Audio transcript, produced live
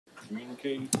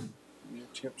communicate any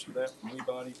attempts of that from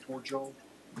anybody towards y'all?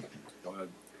 Y'all had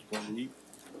fun to eat?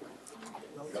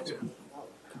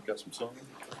 Got some sun?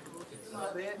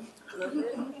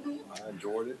 I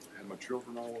enjoyed it. Had my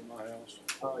children all in my house.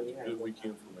 Good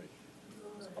weekend for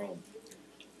me.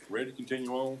 Ready to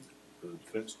continue on. The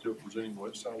defense still presenting the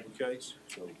west side of the case,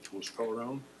 so we'll start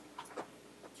on.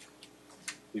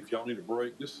 If y'all need a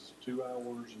break, this is 2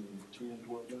 hours and 10,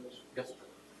 12 minutes. Yes.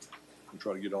 We'll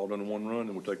try to get it all done in one run,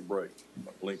 and we'll take a break.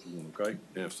 Length of one, okay?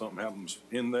 And if something happens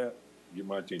in that, get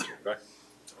my attention, okay?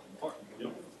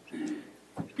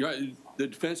 You're right. The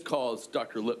defense calls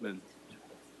Dr. Lipman.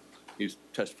 He's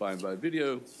testifying by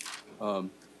video.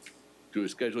 Due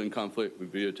to scheduling conflict, we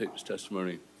videotaped his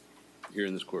testimony here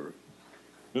in this courtroom.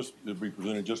 This will be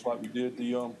presented just like we did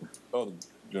the other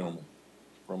gentleman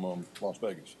from Las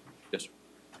Vegas. Yes, sir.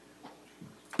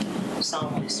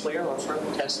 Solemnly swear or affirm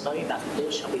the testimony about the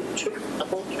bill shall be the truth, the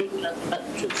whole truth, and nothing but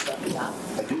the truth, so help you God.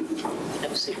 I do.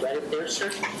 Have a seat right up there,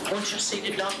 sir. Once you're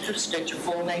seated, doctor, state your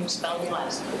full name, spelling, and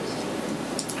last name, please.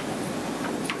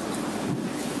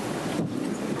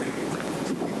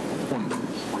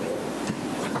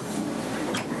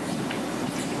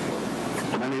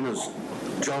 My name is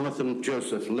Jonathan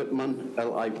Joseph Lipman,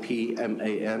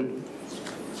 L-I-P-M-A-N.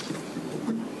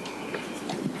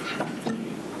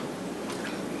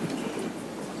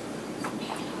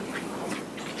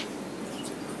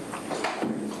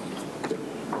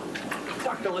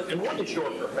 Dr. Lipman, what is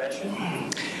your profession?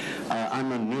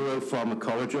 I'm a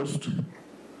neuropharmacologist.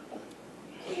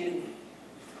 Can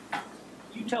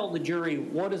you tell the jury,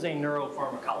 what is a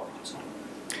neuropharmacologist?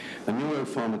 A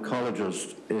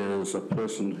neuropharmacologist is a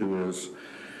person who is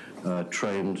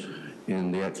trained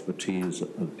in the expertise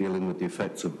of dealing with the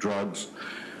effects of drugs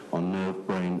on nerve,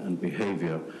 brain, and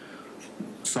behavior.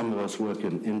 Some of us work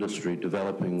in industry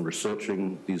developing,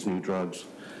 researching these new drugs.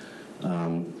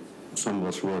 Some of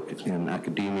us work in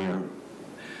academia,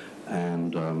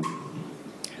 and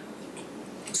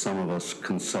some of us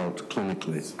consult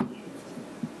clinically.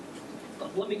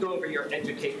 Let me go over your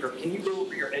educator. Can you go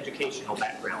over your educational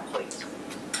background, please?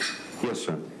 Yes,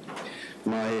 sir.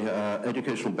 My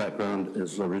educational background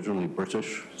is originally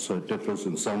British, so it differs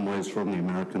in some ways from the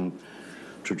American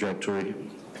trajectory.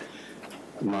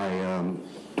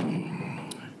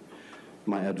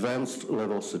 My advanced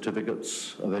level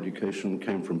certificates of education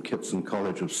came from Kitson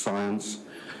College of Science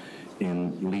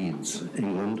in Leeds,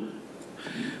 England.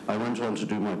 I went on to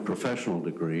do my professional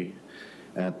degree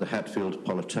at the Hatfield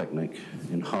Polytechnic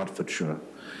in Hertfordshire.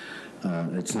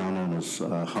 It's now known as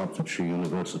Hertfordshire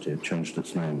University. It changed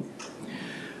its name.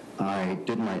 I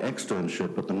did my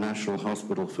externship at the National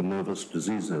Hospital for Nervous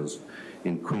Diseases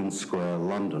in Queen Square,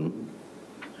 London,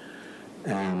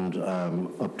 and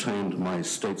obtained my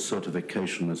state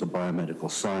certification as a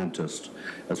biomedical scientist,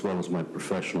 as well as my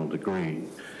professional degree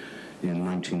in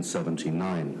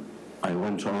 1979. I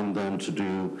went on then to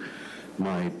do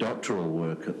my doctoral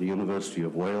work at the University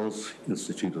of Wales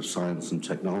Institute of Science and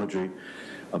Technology,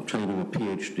 obtaining a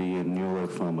PhD in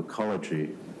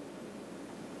neuropharmacology.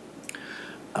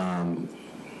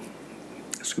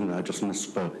 Excuse me, I just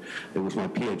misspoke. It was my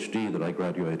PhD that I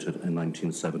graduated in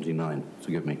 1979,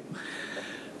 forgive me.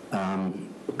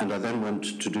 And I then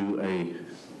went to do a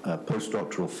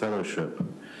postdoctoral fellowship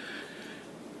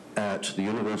at the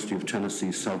University of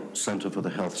Tennessee Center for the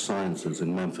Health Sciences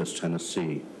in Memphis,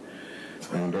 Tennessee.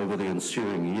 And over the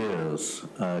ensuing years,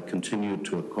 continued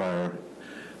to acquire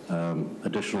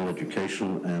additional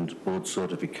education and board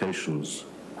certifications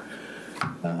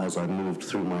as I moved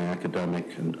through my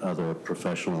academic and other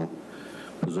professional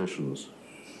positions.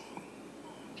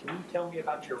 Can you tell me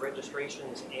about your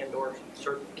registrations and or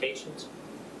certifications?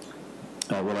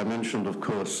 Well, I mentioned, of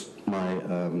course, my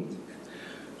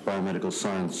biomedical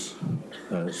science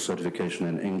certification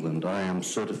in England. I am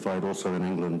certified also in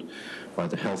England by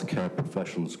the Healthcare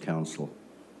Professions Council,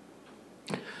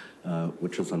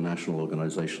 which is a national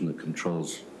organization that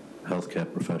controls healthcare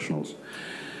professionals.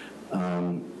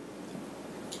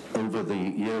 Over the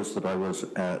years that I was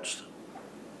at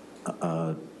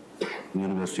the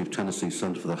University of Tennessee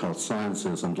Center for the Health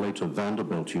Sciences and later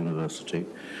Vanderbilt University,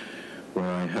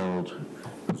 where I held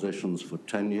positions for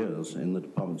 10 years in the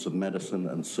departments of medicine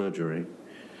and surgery,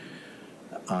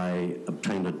 I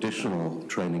obtained additional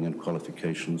training and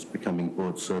qualifications, becoming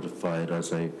board certified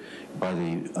by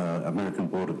the American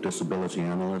Board of Disability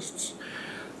Analysts,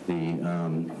 the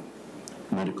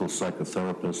medical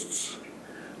psychotherapists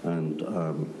and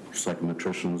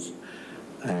psychometricians,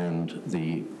 and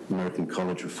the American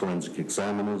College of Forensic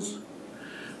Examiners,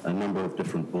 a number of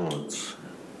different boards.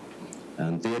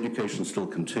 And the education still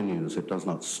continues. It does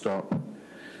not stop.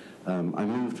 I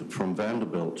moved from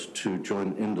Vanderbilt to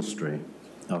join industry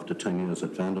after 10 years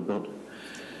at Vanderbilt,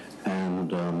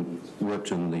 and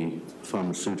worked in the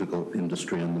pharmaceutical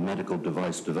industry and the medical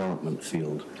device development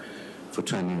field for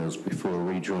 10 years before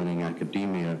rejoining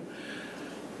academia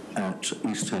at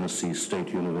East Tennessee State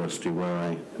University, where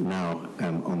I now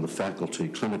am on the faculty,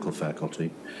 clinical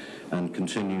faculty, and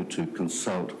continue to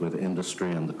consult with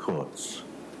industry and the courts.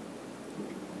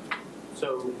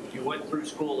 So you went through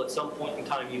school, at some point in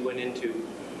time you went into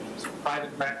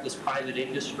private practice, private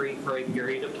industry for a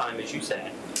period of time, as you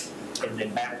said, and then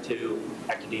back to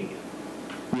academia.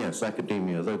 Yes,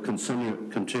 academia, though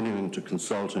continuing to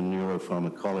consult in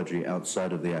neuropharmacology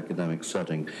outside of the academic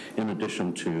setting, in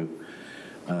addition to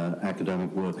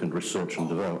academic work and research and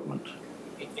development.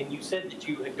 And you said that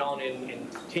you had gone in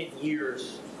 10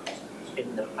 years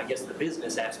in the, I guess, the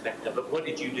business aspect of it. What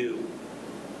did you do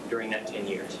during that 10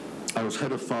 years? I was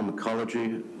head of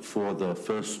pharmacology for the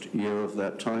first year of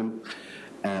that time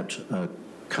at a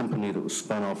company that was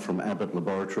spun off from Abbott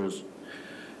Laboratories.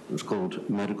 It was called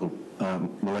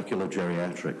Molecular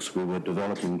Geriatrics. We were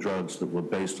developing drugs that were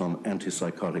based on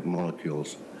antipsychotic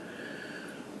molecules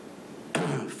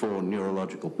for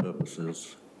neurological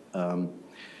purposes,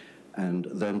 and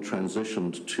then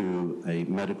transitioned to a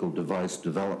medical device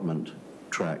development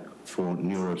track for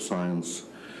neuroscience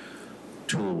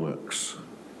toolworks,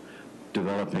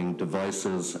 developing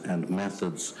devices and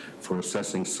methods for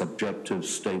assessing subjective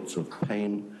states of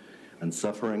pain and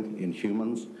suffering in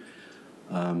humans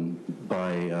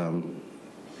by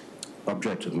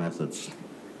objective methods.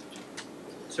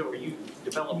 So are you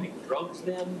developing drugs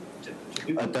then to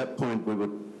do At that point, we were,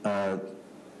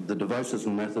 the devices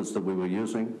and methods that we were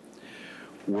using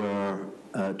were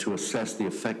to assess the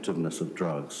effectiveness of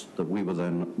drugs that we were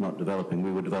then not developing.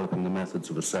 We were developing the methods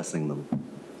of assessing them.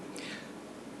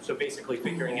 So basically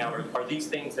figuring out, are these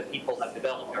things that people have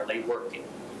developed, are they working?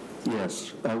 Yes,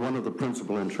 one of the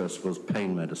principal interests was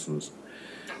pain medicines,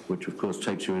 which of course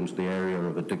takes you into the area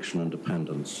of addiction and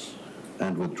dependence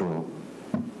and withdrawal.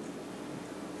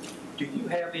 Do you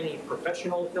have any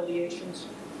professional affiliations?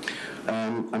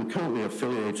 I'm currently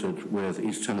affiliated with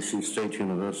East Tennessee State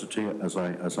University, as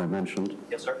I mentioned.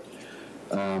 Yes, sir.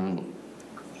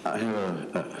 I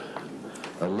have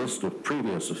a list of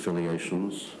previous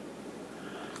affiliations,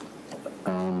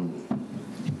 no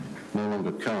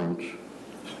longer current.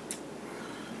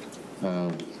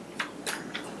 Can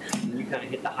you kind of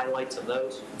hit the highlights of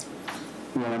those?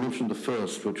 Well, I mentioned the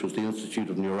first, which was the Institute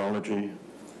of Neurology,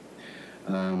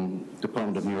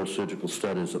 Department of Neurosurgical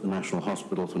Studies at the National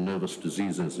Hospital for Nervous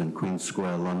Diseases in Queen's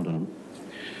Square, London.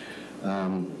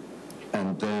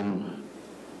 And then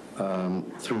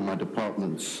through my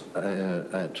departments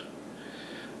at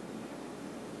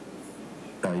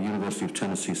University of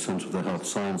Tennessee Center for the Health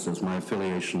Sciences, my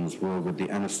affiliations were with the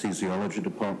anesthesiology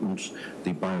department,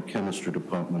 the biochemistry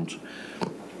department,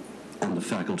 and the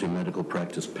faculty medical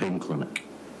practice pain clinic.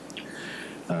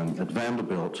 At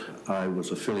Vanderbilt, I was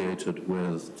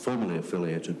formally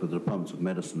affiliated with the Departments of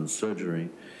Medicine and Surgery,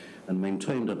 and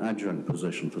maintained an adjunct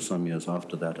position for some years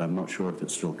after that. I'm not sure if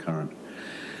it's still current.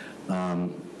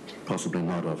 Possibly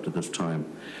not after this time.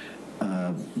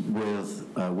 With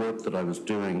work that I was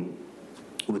doing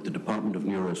with the Department of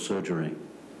Neurosurgery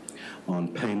on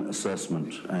pain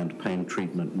assessment and pain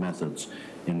treatment methods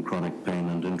in chronic pain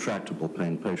and intractable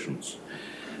pain patients.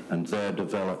 And there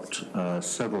developed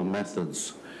several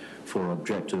methods for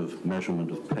objective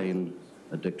measurement of pain,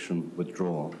 addiction,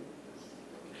 withdrawal.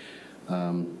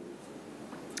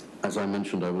 As I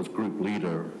mentioned, I was group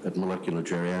leader at Molecular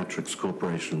Geriatrics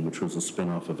Corporation, which was a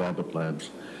spin-off of Abbott Labs.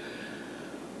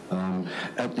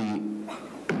 At the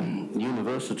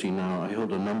university now, I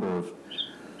hold a number of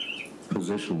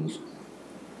positions.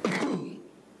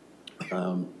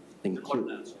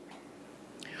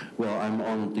 Well, I'm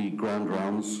on the Grand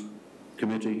Rounds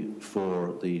Committee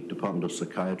for the Department of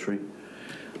Psychiatry.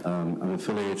 I'm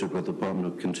affiliated with the Department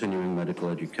of Continuing Medical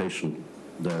Education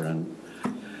therein.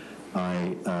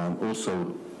 I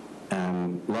also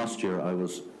am, last year I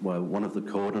was one of the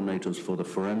coordinators for the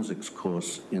forensics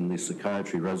course in the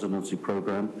psychiatry residency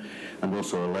program, and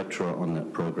also a lecturer on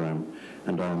that program,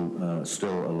 and I'm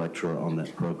still a lecturer on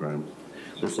that program.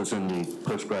 This is in the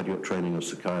postgraduate training of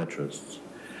psychiatrists.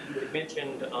 You had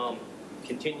mentioned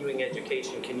continuing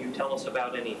education. Can you tell us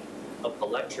about any of the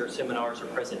lecture, seminars, or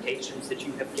presentations that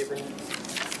you have given?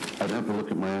 I'd have to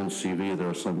look at my own CV.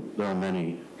 There are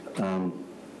many.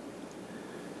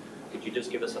 Could you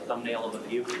just give us a thumbnail of a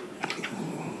few?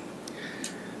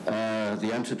 The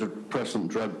antidepressant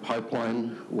drug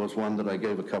pipeline was one that I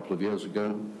gave a couple of years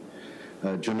ago.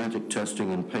 Genetic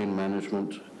testing and pain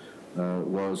management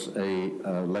was a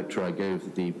lecture I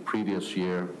gave the previous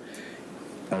year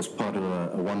as part of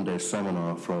a one-day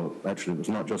seminar for, actually it was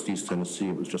not just East Tennessee,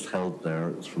 it was just held there,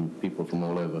 it was from people from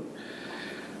all over.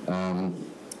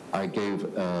 I gave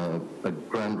a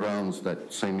grand rounds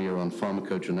that same year on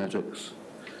pharmacogenetics.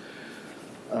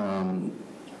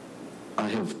 I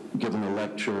have given a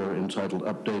lecture entitled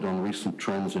Update on Recent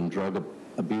Trends in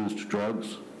Abused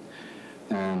Drugs,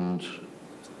 and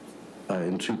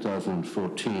in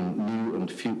 2014, New and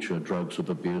Future Drugs of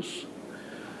Abuse.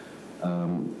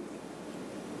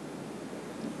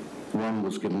 One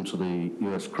was given to the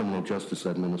U.S. Criminal Justice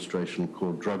Administration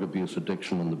called Drug Abuse,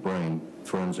 Addiction, and the Brain,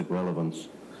 Forensic Relevance.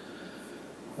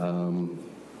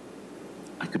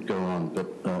 I could go on,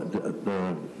 but there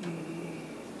are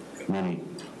many.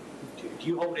 Do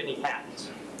you hold any patents?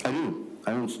 I do.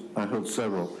 I hold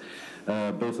several,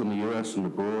 both in the U.S. and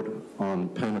abroad, on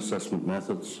pain assessment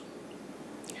methods,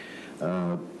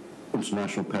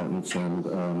 international patents,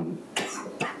 and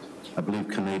I believe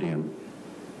Canadian.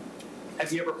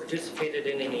 Have you ever participated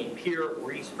in any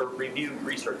peer-reviewed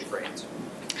research grants?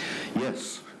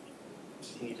 Yes.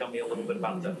 Can you tell me a little bit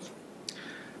about those?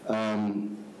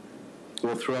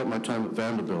 Well, throughout my time at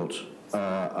Vanderbilt,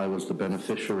 I was the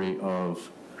beneficiary of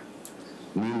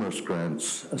numerous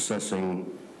grants assessing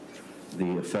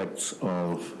the effects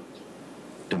of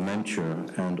dementia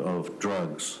and of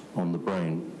drugs on the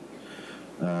brain.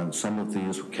 Some of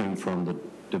these came from the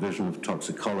Division of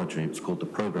Toxicology. It's called the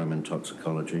Program in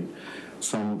Toxicology.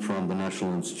 Some from the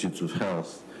National Institutes of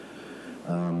Health.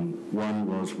 One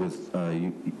was with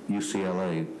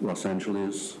UCLA, Los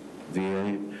Angeles,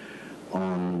 VA,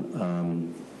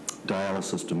 on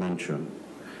dialysis dementia.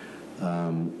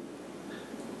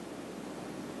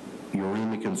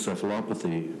 Uremic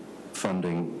encephalopathy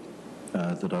funding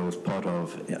that I was part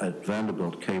of at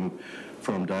Vanderbilt came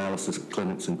from Dialysis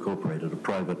Clinics Incorporated, a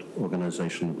private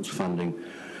organization that was funding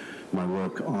my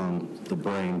work on the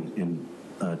brain in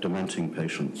dementing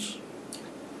patients.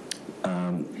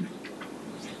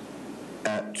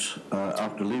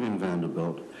 After leaving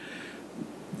Vanderbilt,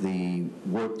 the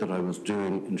work that I was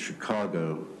doing in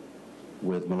Chicago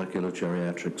with molecular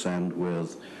geriatrics and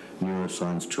with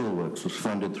neuroscience toolworks was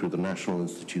funded through the National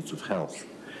Institutes of Health.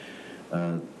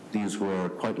 These were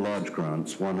quite large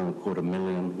grants. $1.25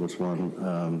 million was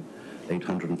one,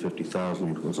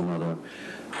 850,000 was another,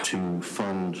 to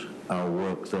fund our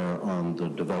work there on the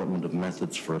development of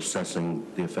methods for assessing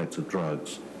the effects of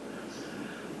drugs.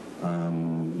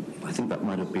 I think that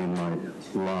might have been my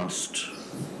last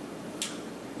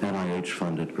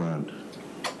NIH-funded grant.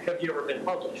 Have you ever been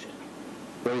published?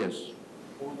 Oh, yes.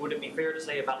 Would it be fair to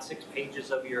say about 6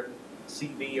 pages of your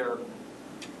CV are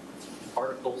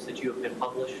articles that you have been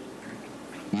published?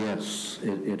 Yes,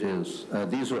 it is.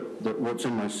 These are, what's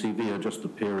in my CV are just the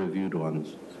peer-reviewed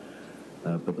ones,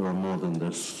 but there are more than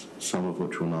this, some of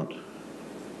which were not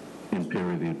in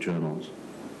peer-reviewed journals.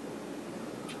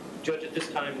 Judge, at this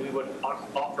time, we would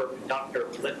offer Dr.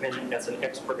 Lipman as an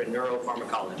expert in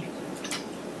neuropharmacology.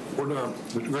 We're done.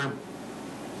 Mr. Graham?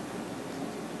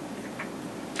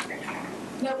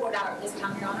 No board out at this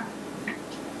time, Your Honor.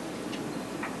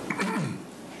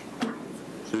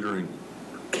 Considering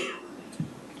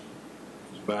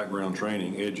his background,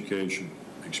 training, education,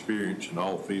 experience in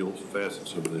all fields,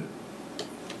 facets of the,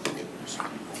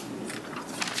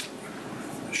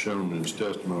 as shown in his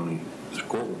testimony, this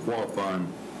court will qualify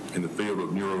him in the field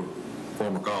of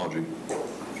neuropharmacology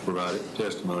to provide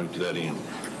testimony to that end.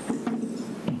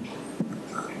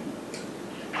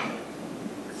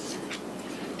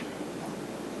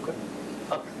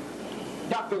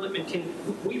 Dr. Lipman,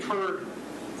 we've heard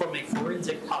from a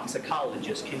forensic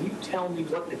toxicologist. Can you tell me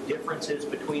what the difference is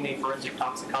between a forensic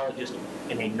toxicologist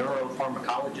and a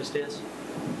neuropharmacologist is?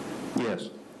 Yes.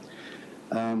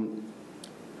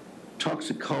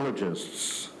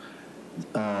 Toxicologists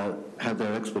have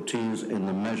their expertise in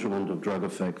the measurement of drug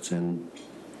effects in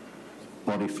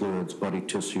body fluids, body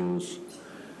tissues,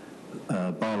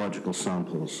 biological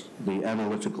samples, the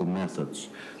analytical methods.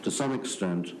 To some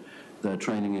extent, their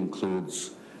training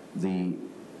includes the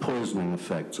poisoning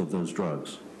effects of those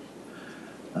drugs.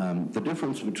 The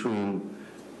difference between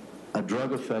a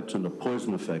drug effect and a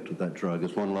poison effect of that drug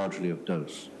is one largely of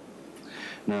dose.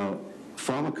 Now,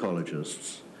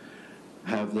 pharmacologists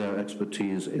have their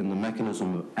expertise in the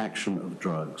mechanism of action of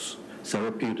drugs,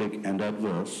 therapeutic and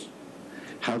adverse,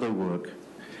 how they work,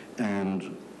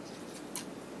 and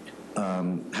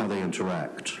how they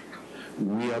interact.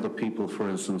 We are the people, for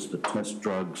instance, that test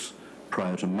drugs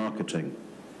prior to marketing.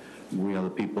 We are the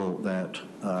people that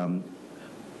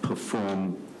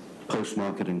perform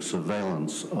post-marketing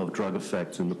surveillance of drug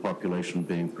effects in the population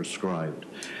being prescribed.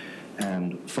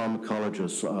 And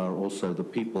pharmacologists are also the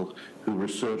people who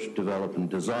research, develop, and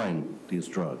design these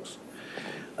drugs.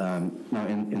 Now,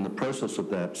 in the process of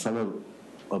that, some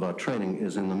of our training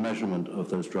is in the measurement of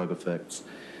those drug effects,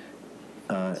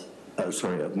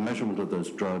 measurement of those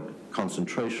drug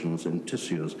concentrations in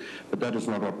tissues, but that is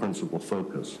not our principal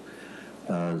focus.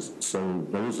 So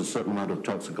there is a certain amount of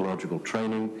toxicological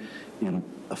training in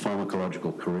a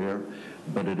pharmacological career,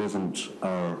 but it isn't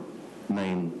our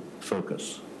main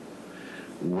focus,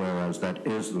 whereas that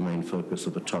is the main focus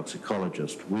of a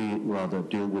toxicologist. We rather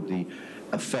deal with the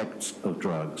effects of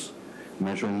drugs,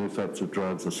 measuring the effects of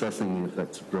drugs, assessing the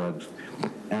effects of drugs,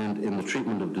 and in the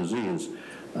treatment of disease,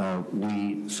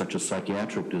 such as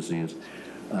psychiatric disease,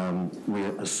 we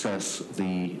assess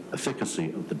the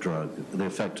efficacy of the drug, the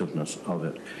effectiveness of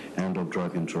it, and of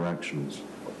drug interactions.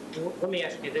 Let me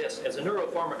ask you this. As a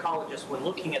neuropharmacologist, when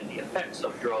looking at the effects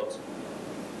of drugs,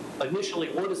 initially,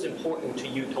 what is important to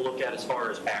you to look at as far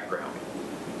as background?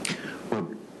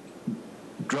 Well,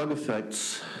 drug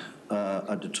effects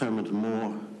are determined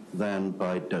more than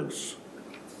by dose.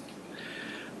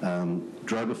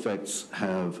 Drug effects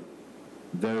have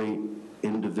very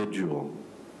individual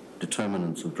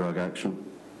determinants of drug action.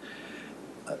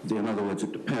 In other words,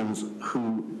 it depends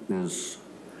who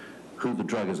the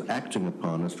drug is acting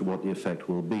upon as to what the effect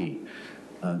will be.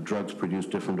 Drugs produce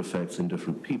different effects in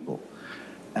different people.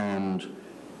 And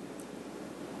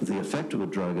the effect of a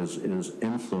drug is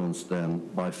influenced then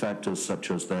by factors such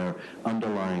as their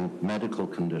underlying medical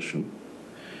condition,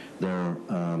 their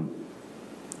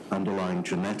underlying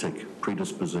genetic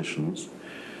predispositions,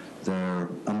 their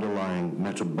underlying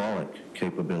metabolic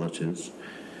capabilities,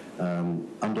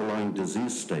 underlying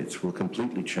disease states will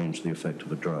completely change the effect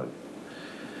of a drug.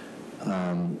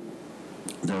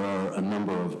 There are a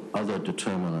number of other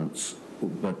determinants,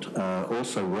 but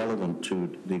also relevant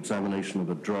to the examination of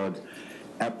a drug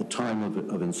at the time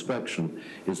of inspection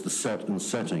is the set and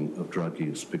setting of drug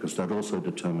use, because that also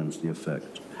determines the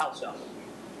effect. How so?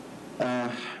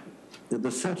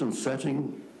 The set and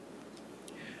setting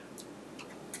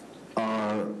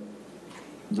are,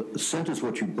 the set is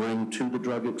what you bring to the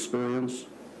drug experience,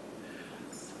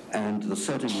 and the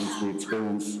setting is the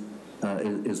experience,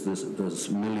 is this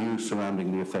milieu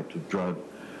surrounding the effect of drug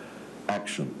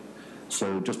action.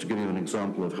 So just to give you an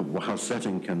example of how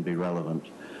setting can be relevant,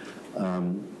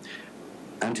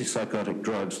 antipsychotic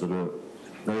drugs that are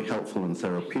very helpful and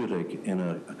therapeutic in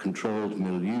a controlled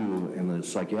milieu in the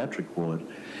psychiatric ward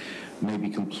may be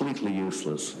completely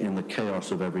useless in the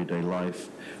chaos of everyday life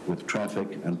with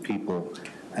traffic and people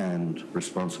and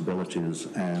responsibilities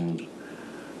and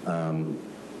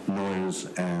noise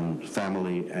and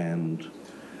family and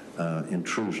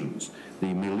intrusions.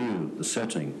 The milieu, the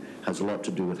setting, has a lot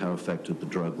to do with how effective the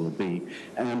drug will be,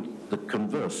 and the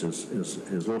converse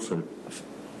is also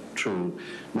true.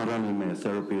 Not only may a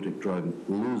therapeutic drug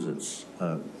lose its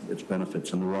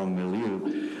benefits in the wrong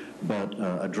milieu, but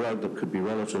a drug that could be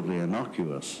relatively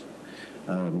innocuous,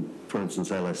 for instance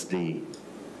LSD,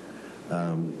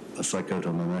 a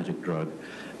psychotomimetic drug,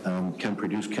 can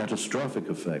produce catastrophic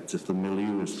effects if the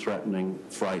milieu is threatening,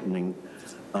 frightening,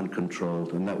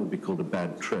 uncontrolled, and that would be called a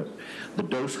bad trip. The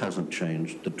dose hasn't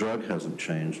changed, the drug hasn't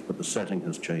changed, but the setting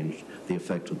has changed the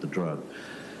effect of the drug.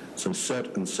 So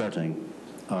set and setting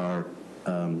are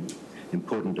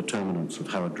important determinants of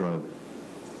how a drug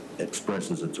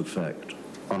expresses its effect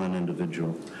on an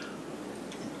individual.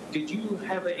 Did you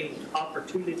have an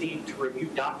opportunity to review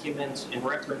documents in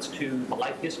reference to the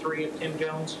life history of Tim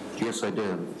Jones? Yes, I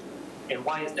did. And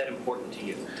why is that important to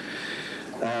you?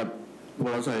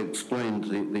 Well, as I explained,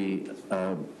 the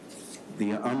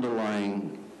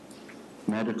underlying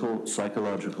medical,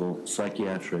 psychological,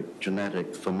 psychiatric,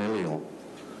 genetic, familial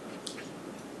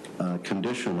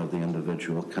condition of the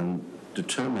individual can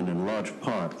determine in large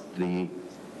part the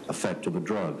effect of a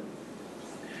drug.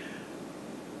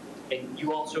 And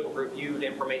you also reviewed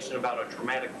information about a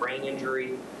traumatic brain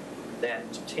injury that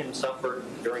Tim suffered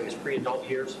during his pre-adult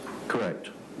years? Correct.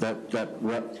 That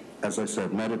as I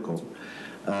said, medical.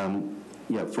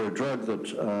 Yeah, for a drug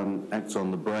that acts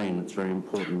on the brain, it's very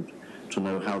important to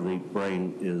know how the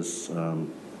brain is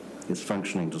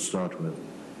functioning to start with.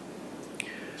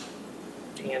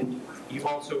 And you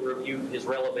also reviewed his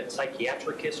relevant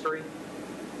psychiatric history?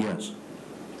 Yes.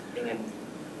 And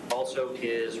also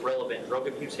his relevant drug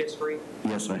abuse history?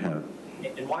 Yes, I have.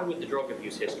 And why would the drug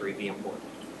abuse history be important?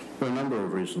 For a number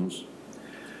of reasons.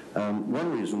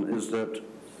 One reason is that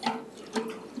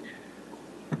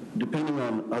depending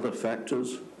on other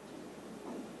factors,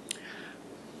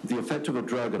 the effect of a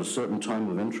drug at a certain time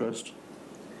of interest,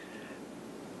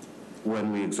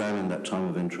 when we examine that time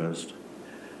of interest,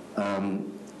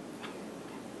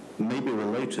 may be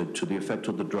related to the effect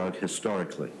of the drug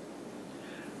historically.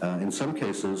 In some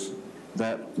cases,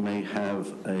 that may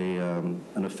have an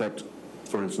effect,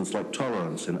 for instance, like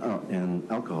tolerance in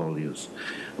alcohol use.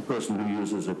 A person who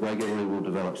uses it regularly will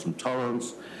develop some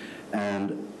tolerance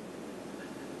and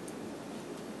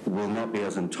will not be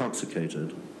as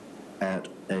intoxicated at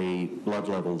a blood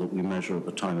level that we measure at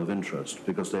the time of interest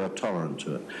because they are tolerant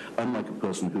to it, unlike a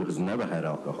person who has never had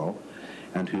alcohol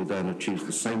and who then achieves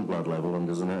the same blood level and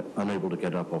is unable to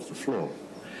get up off the floor.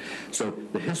 So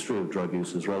the history of drug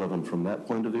use is relevant from that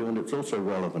point of view, and it's also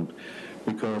relevant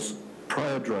because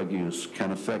prior drug use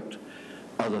can affect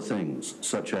other things,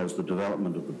 such as the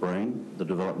development of the brain, the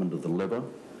development of the liver,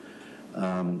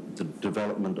 the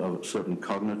development of certain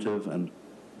cognitive and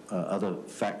other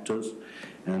factors,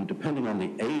 and depending on the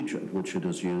age at which it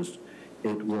is used,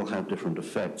 it will have different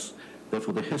effects.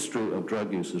 Therefore, the history of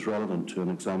drug use is relevant to an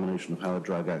examination of how a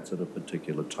drug acts at a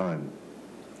particular time.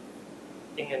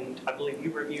 And I believe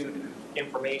you reviewed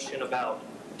information about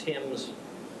Tim's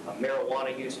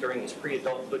marijuana use during his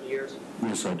pre-adulthood years.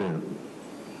 Yes, I did.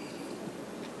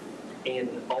 And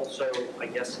also, I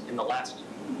guess, in the last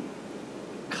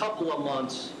couple of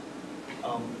months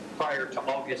prior to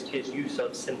August, his use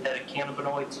of synthetic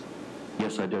cannabinoids.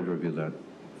 Yes, I did review that.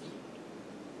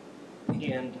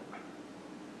 And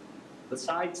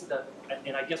besides the,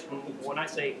 and I guess when I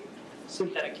say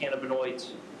synthetic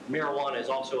cannabinoids, marijuana is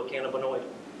also a cannabinoid?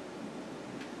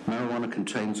 Marijuana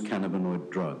contains cannabinoid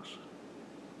drugs.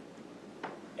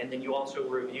 And then you also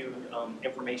reviewed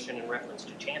information in reference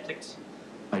to Chantix?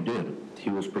 I did. He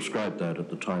was prescribed that at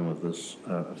the time of this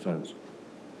offense.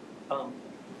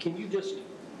 Can you just,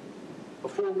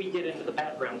 before we get into the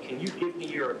background, can you give me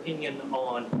your opinion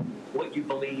on what you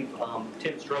believe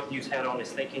Tim's drug use had on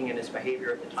his thinking and his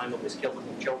behavior at the time of his killing of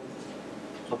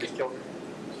his children?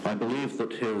 I believe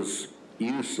that his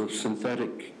use of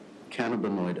synthetic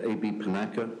cannabinoid, AB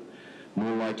Panaca,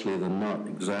 more likely than not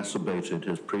exacerbated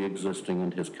his pre-existing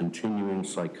and his continuing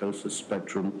psychosis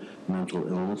spectrum mental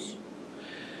illness,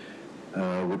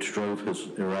 which drove his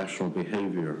irrational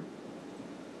behavior.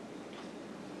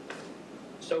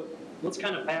 So let's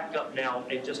kind of back up now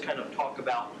and just kind of talk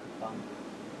about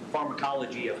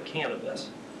pharmacology of cannabis.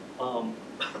 Can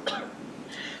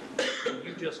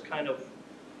you just kind of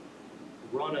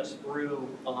run us through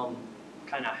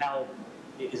kind of how,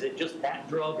 is it just that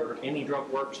drug or any drug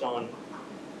works on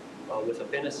with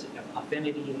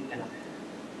affinity and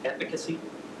efficacy?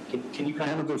 Can you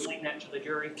kind of explain that to the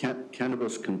jury?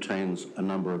 Cannabis contains a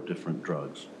number of different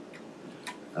drugs.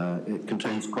 It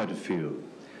contains quite a few.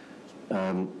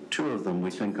 Two of them we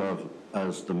think of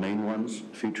as the main ones.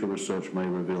 Future research may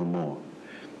reveal more.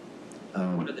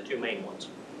 What are the two main ones?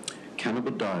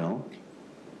 Cannabidiol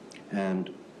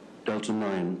and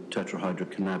delta-9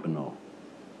 tetrahydrocannabinol.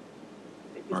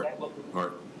 Is that what? All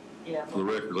right. Yeah. For the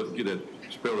record, let's get it,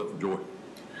 spell it for Joy.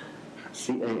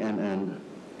 Cannabinol.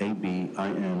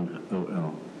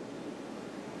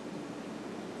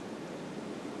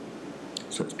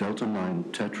 So it's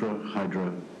delta-9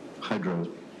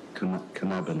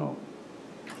 tetrahydrocannabinol.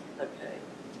 Okay.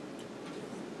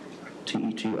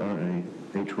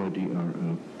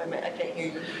 Tetrahydro. I can't hear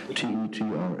you.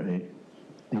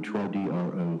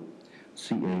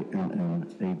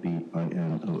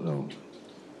 Tetrahydrocannabinol.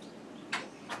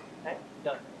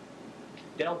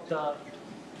 Delta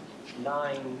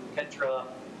 9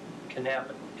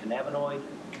 tetracannabinoid.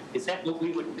 Is that what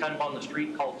we would kind of on the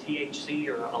street call THC,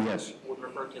 or yes, would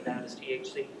refer to that as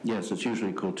THC? Yes, it's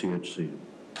usually called THC.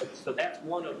 So that's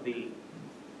one of the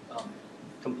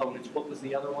components. What was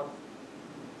the other one?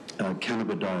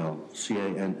 Cannabidiol,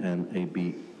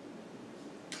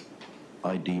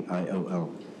 Cannabidiol.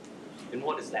 And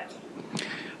what is that?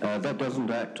 That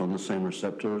doesn't act on the same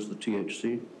receptor as the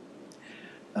THC,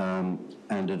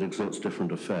 and it exerts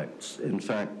different effects. In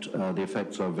fact, the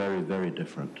effects are very, very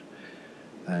different,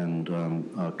 and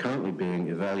are currently being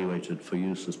evaluated for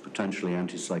use as potentially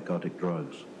antipsychotic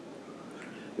drugs.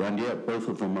 And yet, both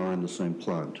of them are in the same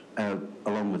plant,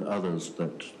 along with others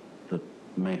that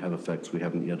may have effects we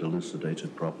haven't yet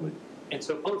elucidated properly. And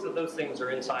so both of those things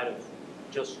are inside of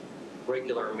just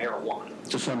regular marijuana?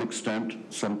 To some extent,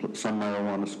 some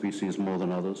marijuana species more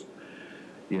than others,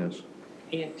 yes.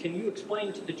 And can you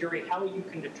explain to the jury how you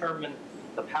can determine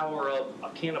the power of a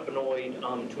cannabinoid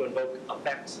to invoke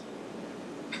effects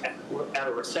at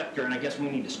a receptor? And I guess we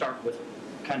need to start with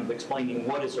kind of explaining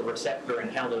what is a receptor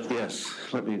and how those... Yes,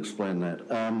 let me explain that.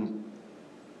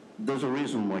 There's a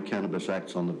reason why cannabis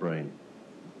acts on the brain.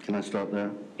 Can I start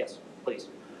there? Yes, please.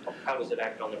 How does it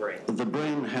act on the brain? The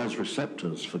brain has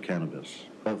receptors for cannabis,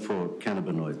 for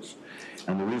cannabinoids.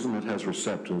 And the reason it has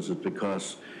receptors is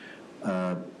because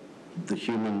the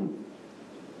human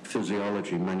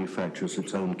physiology manufactures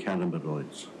its own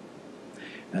cannabinoids,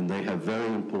 and they have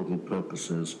very important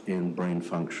purposes in brain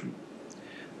function.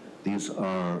 These,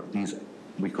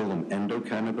 we call them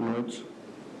endocannabinoids.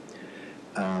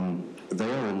 They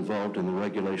are involved in the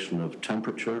regulation of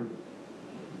temperature,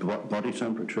 body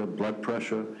temperature, blood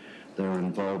pressure. They're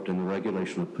involved in the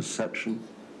regulation of perception.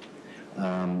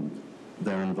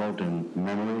 They're involved in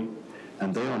memory,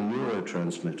 and they are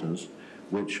neurotransmitters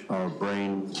which our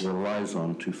brain relies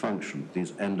on to function,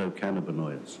 these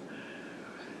endocannabinoids.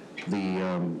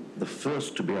 The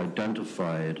first to be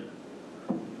identified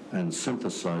and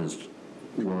synthesized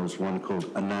was one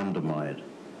called anandamide.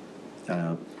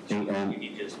 You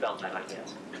need to spell that, I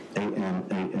guess.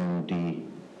 A-N-A-N-D-A-M-I-D-E.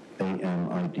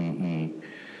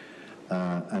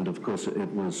 And of course,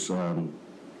 it was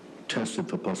tested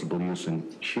for possible use in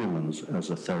humans as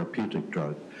a therapeutic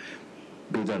drug.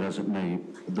 Be that as it may,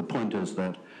 the point is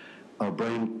that our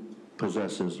brain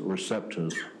possesses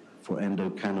receptors for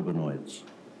endocannabinoids.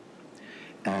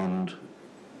 And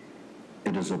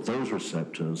it is at those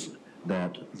receptors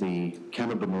that the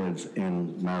cannabinoids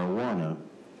in marijuana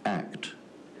act.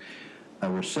 A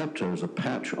receptor is a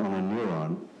patch on a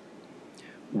neuron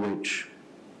which,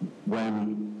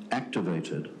 when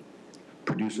activated,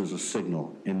 produces a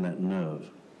signal in that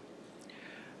nerve.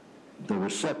 The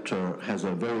receptor has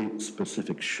a very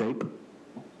specific shape,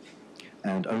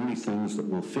 and only things that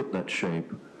will fit that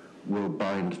shape will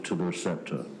bind to the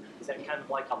receptor. Is that kind of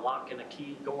like a lock and a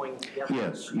key going together?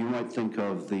 Yes, you might think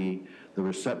of the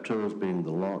receptor as being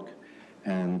the lock,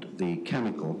 and the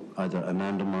chemical, either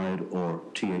anandamide or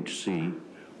THC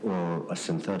or a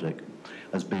synthetic,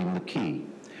 as being the key.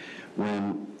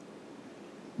 When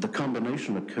the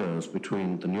combination occurs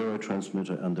between the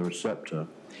neurotransmitter and the receptor,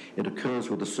 it occurs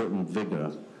with a certain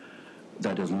vigor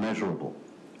that is measurable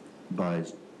by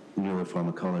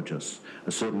neuropharmacologists,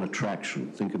 a certain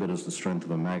attraction. Think of it as the strength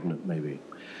of a magnet, maybe.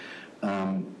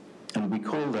 And we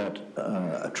call that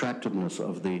attractiveness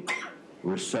of the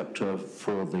receptor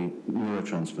for the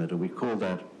neurotransmitter, we call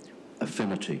that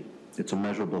affinity. It's a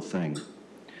measurable thing.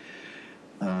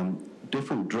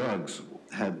 Different drugs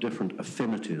have different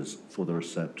affinities for the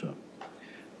receptor,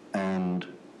 and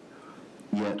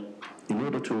yet in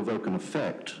order to evoke an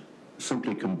effect,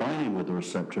 simply combining with the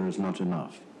receptor is not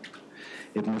enough.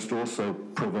 It must also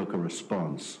provoke a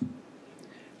response.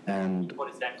 And what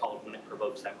is that called when it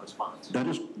provokes that response?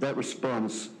 That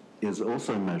response is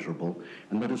also measurable,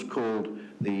 and that is called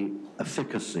the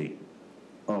efficacy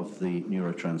of the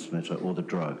neurotransmitter or the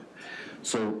drug.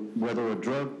 So whether a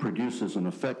drug produces an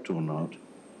effect or not.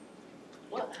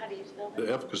 What, how do you spell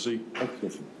The efficacy,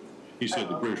 he said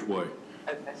the British way.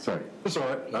 Okay. Sorry. That's all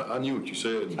right. I knew what you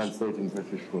said. Translating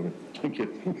British for it. Thank you.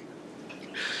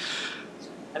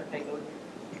 Okay, go ahead.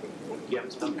 You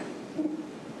haven't spelled it?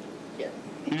 Yeah.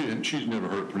 She's never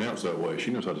heard it pronounced that way.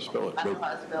 She knows how to spell it. I know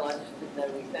how to spell, I just didn't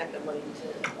know exactly what he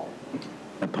said.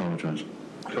 I apologize.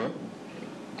 Sorry?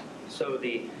 So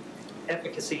the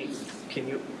efficacy, can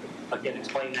you again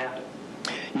explain that?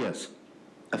 Yes.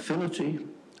 Affinity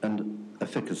and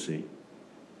efficacy,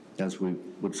 as we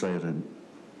would say it in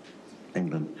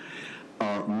England,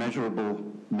 are measurable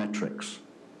metrics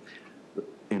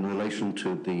in relation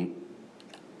to the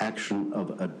action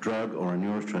of a drug or a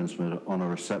neurotransmitter on a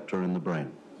receptor in the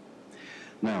brain.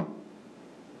 Now,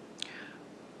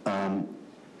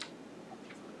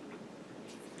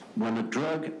 when a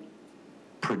drug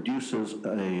produces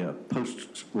a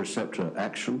post-receptor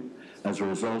action as a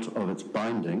result of its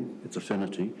binding, its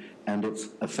affinity, and its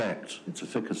effect, its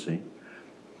efficacy,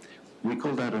 we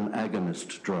call that an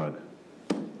agonist drug.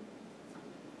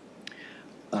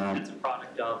 It's a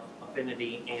product of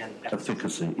affinity and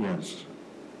Efficacy, yes.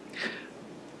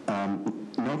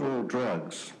 Not all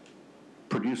drugs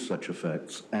produce such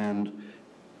effects, and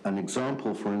an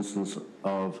example, for instance,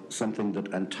 of something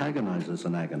that antagonizes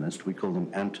an agonist, we call them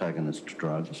antagonist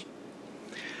drugs,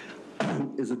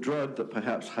 is a drug that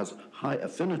perhaps has high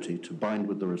affinity to bind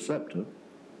with the receptor,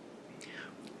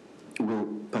 will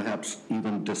perhaps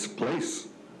even displace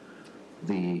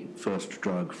the first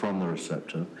drug from the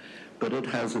receptor, but it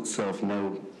has itself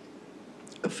no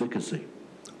efficacy.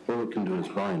 All it can do is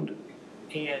bind.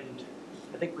 And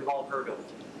I think we've all heard of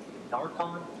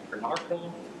Narcan or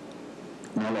Narcan.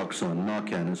 Naloxone,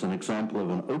 Narcan, is an example of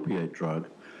an opiate drug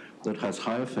that has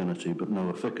high affinity but no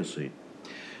efficacy.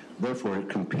 Therefore, it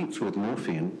competes with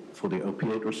morphine for the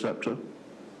opiate receptor,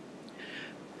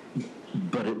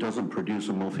 but it doesn't produce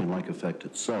a morphine-like effect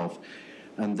itself,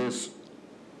 and this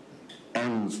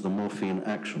ends the morphine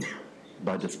action.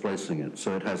 by displacing it.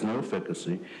 So it has no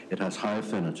efficacy, it has high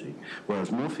affinity,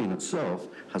 whereas morphine itself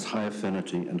has high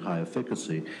affinity and high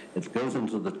efficacy. It goes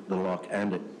into the lock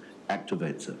and it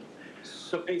activates it.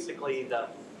 So basically, the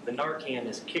Narcan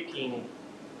is kicking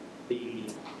the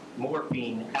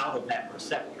morphine out of that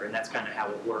receptor, and that's kind of how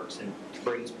it works and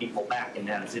brings people back, and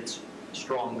that is it's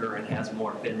stronger and has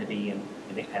more affinity, and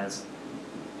it has...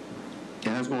 It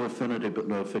has more affinity but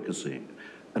no efficacy.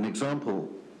 An example,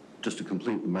 just to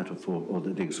complete the metaphor, or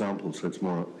the example so it's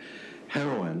more,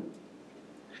 heroin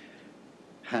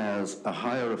has a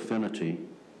higher affinity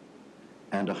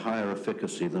and a higher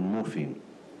efficacy than morphine.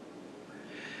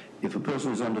 If a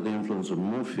person is under the influence of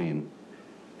morphine,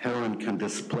 heroin can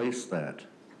displace that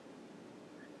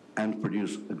and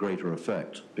produce a greater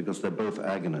effect because they're both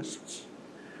agonists.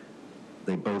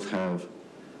 They both have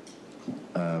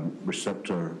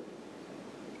receptor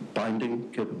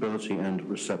binding capability and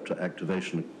receptor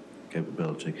activation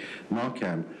capability.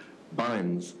 Narcan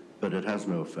binds, but it has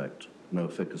no effect, no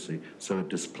efficacy, so it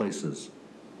displaces.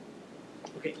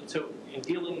 Okay, so in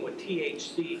dealing with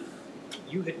THC,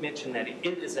 you had mentioned that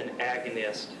it is an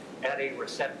agonist at a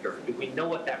receptor. Do we know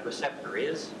what that receptor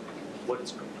is? What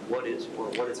is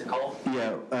it called?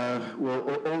 Yeah, well,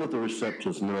 all of the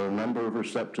receptors, and there are a number of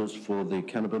receptors for the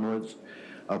cannabinoids,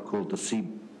 are called the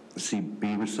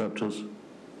CB receptors.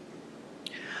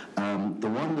 The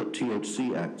one that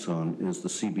THC acts on is the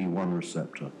CB1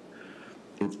 receptor.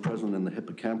 It's present in the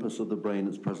hippocampus of the brain,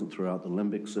 it's present throughout the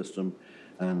limbic system,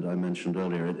 and I mentioned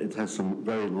earlier, it has some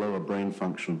very lower brain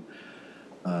function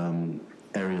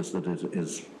areas that it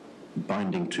is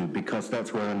binding to, because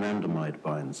that's where anandamide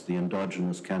binds, the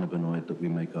endogenous cannabinoid that we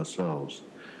make ourselves.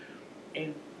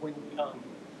 And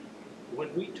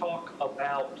when we talk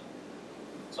about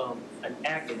an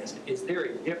agonist, is there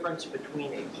a difference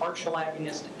between a partial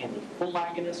agonist and a full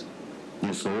agonist?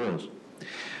 Yes, there is.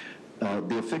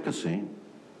 The efficacy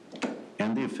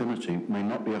and the affinity may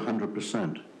not be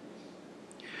 100%.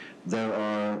 There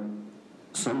are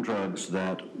some drugs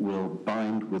that will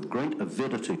bind with great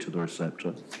avidity to the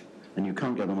receptor, and you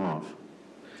can't get them off.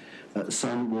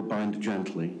 Some will bind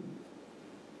gently,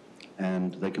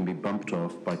 and they can be bumped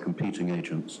off by competing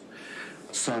agents.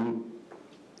 Some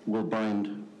will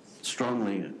bind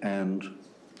strongly and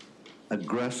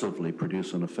aggressively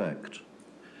produce an effect.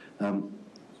 In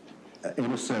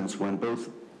a sense, when both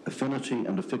affinity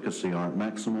and efficacy are at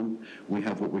maximum, we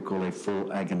have what we call a full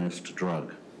agonist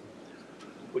drug.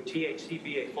 Would THC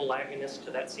be a full agonist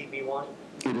to that CB1?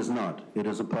 It is not. It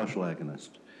is a partial agonist.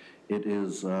 It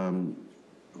is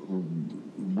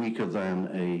weaker than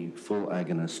a full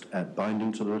agonist at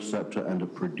binding to the receptor and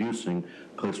at producing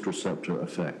post-receptor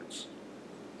effects.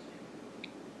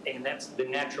 And that's the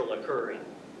natural occurring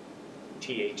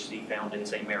THC found in,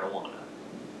 say, marijuana,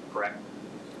 correct?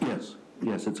 Yes.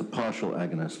 Yes, it's a partial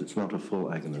agonist. It's not a full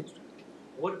agonist.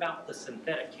 What about the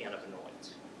synthetic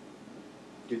cannabinoids?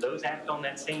 Do those act on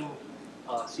that same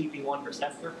CB1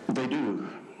 receptor? They do.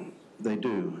 They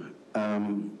do.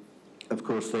 Of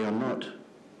course, they are not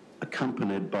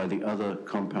accompanied by the other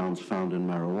compounds found in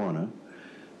marijuana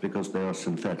because they are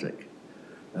synthetic.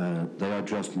 They are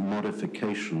just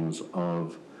modifications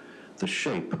of the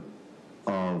shape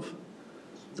of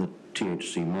the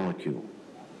THC molecule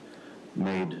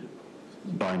made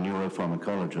by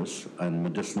neuropharmacologists and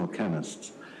medicinal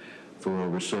chemists for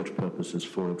research purposes,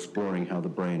 for exploring how the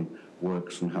brain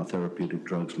works and how therapeutic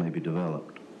drugs may be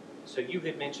developed. So you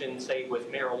had mentioned, say,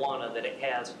 with marijuana that it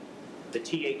has the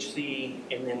THC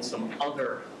and then some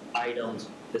other items.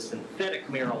 The synthetic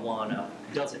marijuana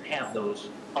doesn't have those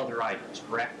other items,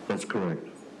 correct? That's correct.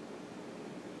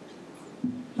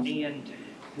 And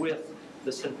with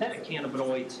the synthetic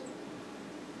cannabinoids,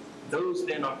 those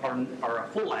then are a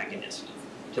full agonist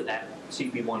to that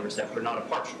CB1 receptor, not a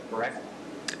partial, correct?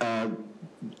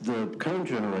 The current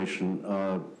generation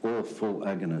are all full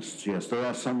agonists, yes. There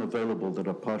are some available that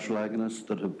are partial agonists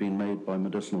that have been made by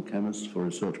medicinal chemists for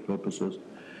research purposes.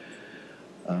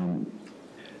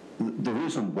 The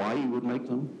reason why you would make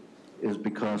them is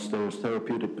because there is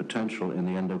therapeutic potential in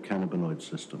the endocannabinoid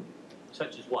system.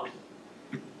 Such as what?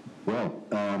 Well,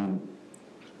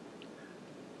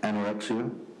 anorexia,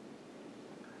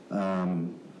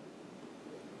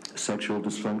 sexual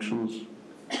dysfunctions,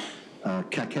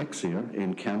 cachexia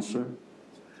in cancer,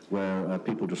 where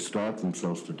people just starve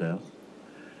themselves to death,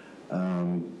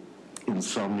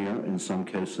 insomnia in some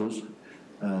cases.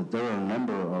 There are a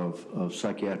number of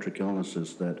psychiatric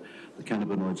illnesses that the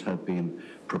cannabinoids have been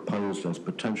proposed as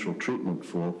potential treatment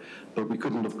for, but we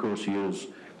couldn't, of course, use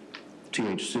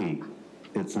THC.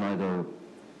 It's neither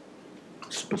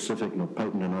specific nor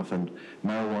potent enough, and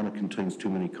marijuana contains too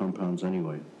many compounds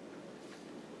anyway.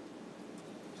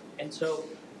 And so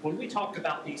when we talk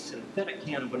about these synthetic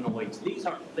cannabinoids, these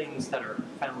aren't things that are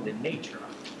found in nature.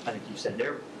 I think you said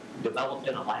they're developed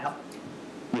in a lab.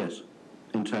 Yes,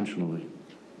 intentionally.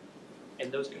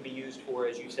 And those can be used for,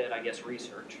 as you said, I guess,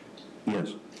 research.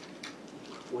 Yes.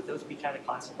 Would those be kind of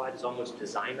classified as almost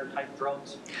designer type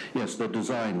drugs? Yes, they're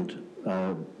designed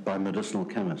by medicinal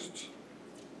chemists.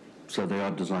 So they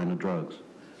are designer drugs.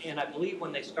 And I believe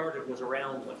when they started was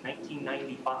around, what,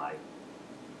 1995?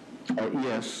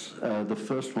 Yes, the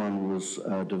first one was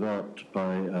developed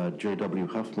by J.W.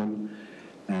 Huffman,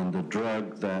 and the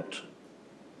drug that,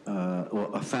 or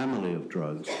a family of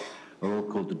drugs, are all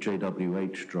called the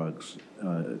JWH drugs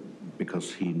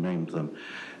because he named them.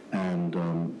 And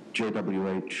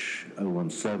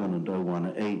JWH 017 and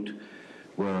 018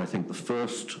 were, I think, the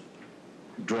first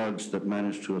drugs that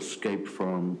managed to escape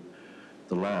from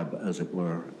the lab, as it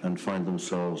were, and find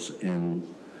themselves in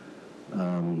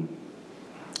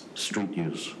street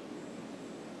use.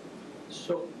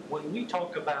 So when we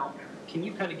talk about, can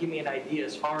you kind of give me an idea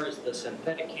as far as the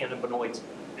synthetic cannabinoids,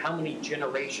 how many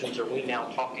generations are we now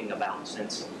talking about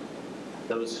since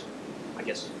those, I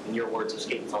guess, in your words,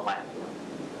 escaped the lab?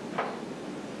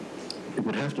 It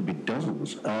would have to be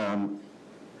dozens. About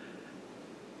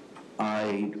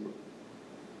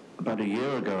a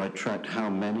year ago, I tracked how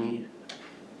many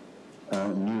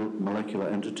new molecular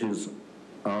entities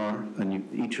are, and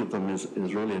each of them is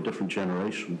really a different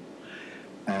generation.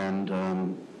 And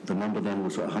the number then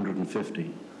was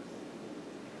 150.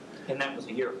 And that was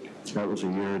a year ago. That was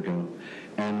a year ago.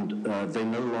 And they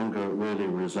no longer really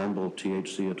resemble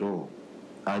THC at all,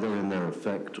 either in their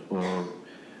effect or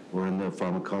in their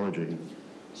pharmacology.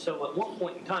 So at one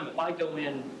point in time, if I go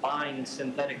in buying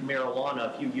synthetic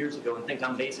marijuana a few years ago and think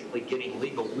I'm basically getting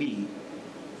legal weed,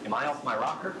 am I off my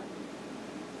rocker?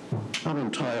 Not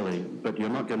entirely, but you're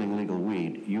not getting legal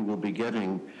weed. You will be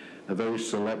getting a very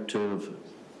selective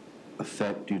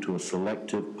effect due to a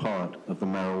selective part of the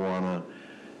marijuana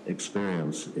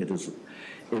experience. It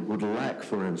would lack,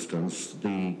 for instance,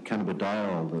 the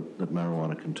cannabidiol that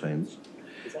marijuana contains.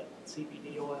 Is that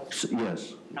CBD oil?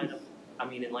 Yes. Kind of. I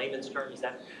mean, in layman's terms, is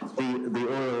that? The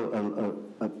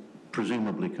oil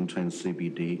presumably contains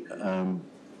CBD,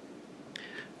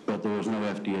 but there is no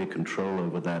FDA control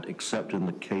over that except in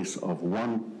the case of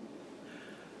one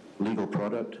legal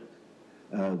product,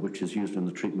 which is used in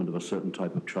the treatment of a certain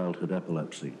type of childhood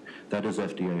epilepsy. That is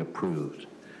FDA approved.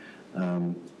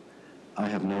 I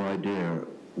have no idea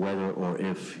whether or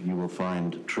if you will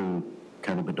find true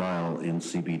cannabidiol in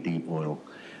CBD oil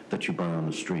that you buy on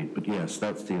the street, but yes,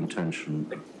 that's the intention.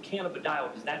 The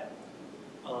cannabidiol,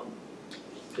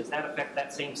 does that affect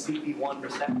that same CB1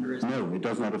 receptor? No, it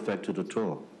does not affect it at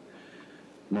all.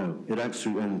 No, it acts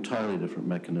through an entirely different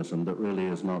mechanism that really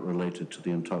is not related to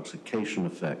the intoxication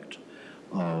effect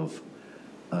of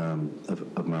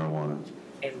marijuana.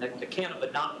 And the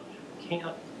cannabidiol,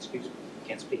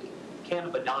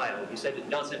 you said it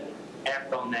doesn't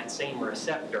act on that same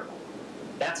receptor.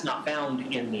 That's not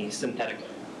found in the synthetic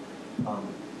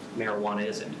marijuana,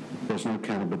 is it? There's no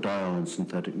cannabidiol in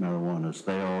synthetic marijuanas.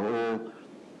 They are all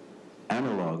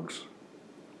analogs.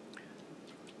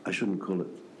 I shouldn't call it,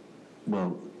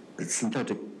 well, it's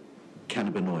synthetic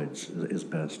cannabinoids is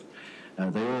best.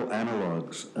 They're all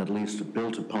analogs, at least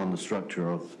built upon the structure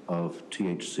of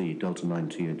THC, delta-9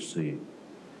 THC.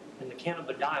 And the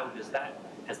cannabidiol,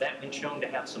 has that been shown to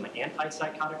have some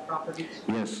antipsychotic properties?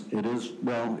 Yes, it is.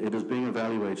 Well, it is being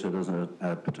evaluated as a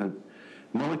potential.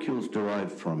 Molecules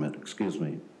derived from it, excuse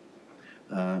me,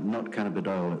 not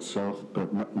cannabidiol itself,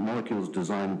 but molecules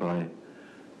designed by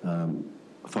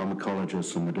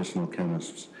pharmacologists and medicinal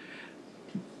chemists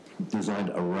designed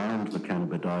around the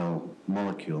cannabidiol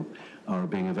molecule are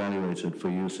being evaluated for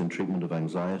use in treatment of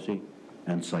anxiety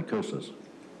and psychosis.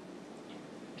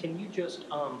 Can you just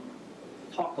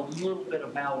talk a little bit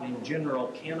about, in general,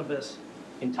 cannabis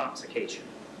intoxication?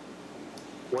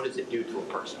 What does it do to a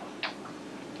person?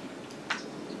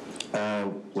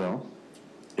 Well,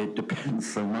 it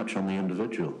depends so much on the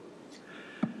individual.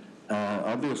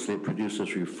 Obviously, it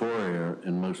produces euphoria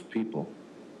in most people.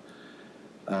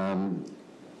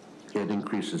 It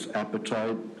increases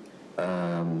appetite.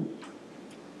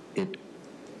 It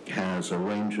has a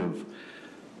range of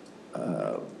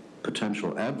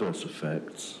potential adverse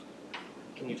effects.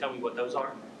 Can you tell me what those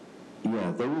are?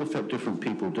 Yeah, they will affect different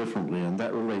people differently, and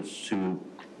that relates to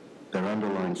their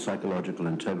underlying psychological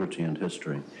integrity and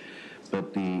history.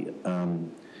 But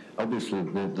obviously,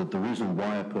 the reason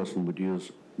why a person would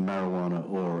use marijuana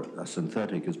or a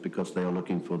synthetic is because they are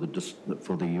looking for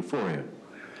the euphoria.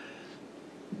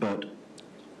 But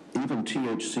even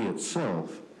THC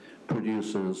itself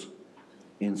produces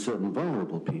in certain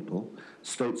vulnerable people,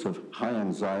 states of high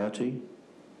anxiety,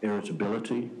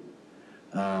 irritability,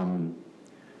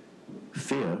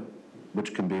 fear,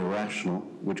 which can be irrational,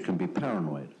 which can be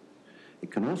paranoid.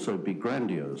 It can also be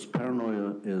grandiose.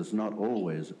 Paranoia is not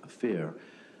always a fear.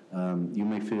 You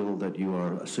may feel that you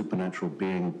are a supernatural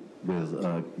being with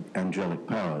angelic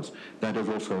powers. That is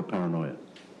also a paranoia.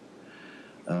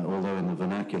 Although in the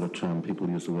vernacular term, people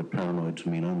use the word paranoid to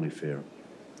mean only fear.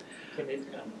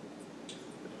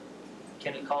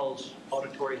 Can it cause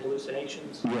auditory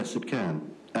hallucinations? Yes, it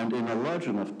can. And in a large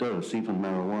enough dose, even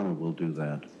marijuana will do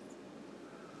that.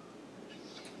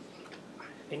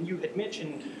 And you had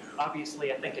mentioned,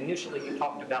 obviously, I think initially you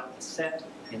talked about the set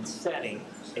and setting,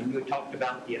 and you had talked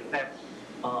about the effect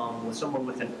with someone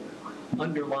with an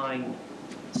underlying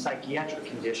psychiatric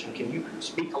condition. Can you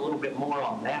speak a little bit more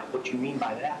on that, what you mean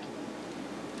by that?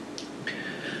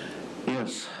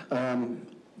 Yes.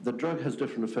 The drug has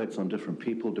different effects on different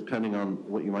people depending on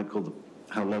what you might call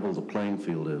how level the playing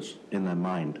field is in their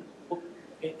mind. Well,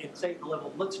 at say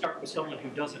level, let's start with someone who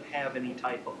doesn't have any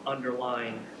type of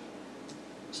underlying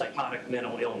psychotic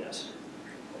mental illness.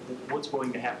 What's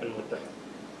going to happen with the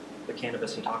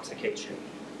cannabis intoxication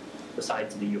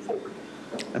besides the euphoria?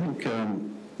 I think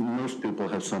most people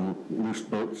have some loose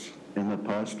boats in their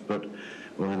past, or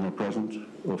in their present,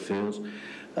 or fears.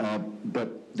 But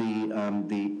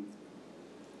the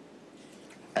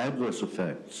adverse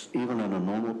effects, even in a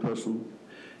normal person,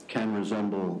 can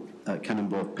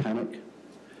involve panic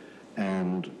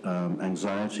and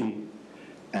anxiety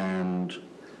and,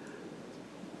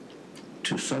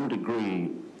 to some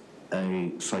degree,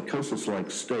 a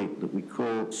psychosis-like state that we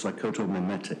call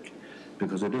psychotomimetic,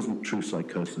 because it isn't true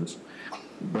psychosis,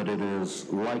 but it is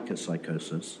like a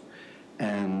psychosis,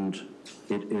 and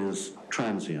it is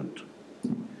transient.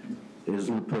 It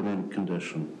isn't a permanent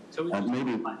condition. So it's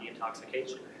maybe by the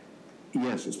intoxication?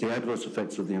 Yes, it's the adverse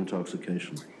effects of the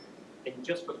intoxication. And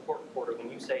just for court reporter, when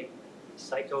you say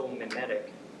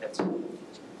psychomimetic, that's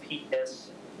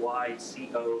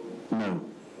P-S-Y-C-O? No.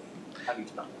 How do you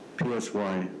spell it?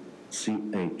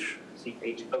 P-S-Y-C-H.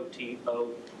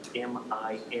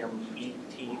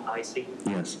 C-H-O-T-O-M-I-M-E-T-I-C?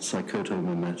 Yes,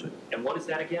 psychotomimetic. And what is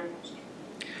that again?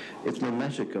 It's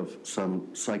mimetic of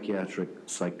some psychotic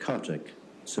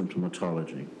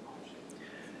symptomatology.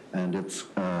 And it's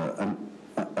an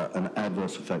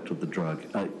adverse effect of the drug.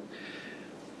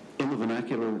 In the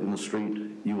vernacular, in the street,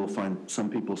 you will find some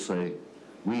people say,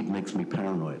 weed makes me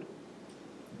paranoid.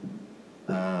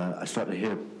 I start to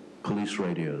hear police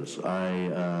radios.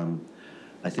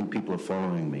 I think people are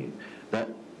following me. That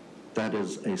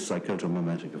is a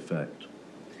psychotomimetic effect.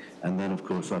 And then, of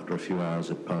course, after a few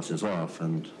hours, it passes off.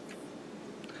 And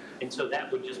so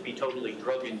that would just be totally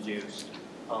drug-induced,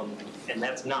 and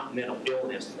that's not mental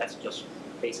illness. That's just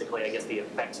basically, I guess, the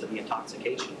effects of the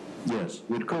intoxication. Yes,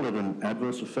 we'd call it an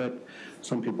adverse effect.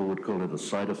 Some people would call it a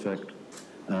side effect.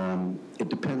 It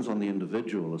depends on the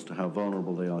individual as to how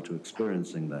vulnerable they are to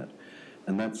experiencing that.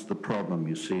 And that's the problem,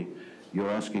 you see.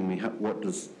 You're asking me, what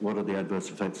are the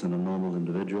adverse effects in a normal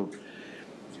individual?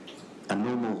 A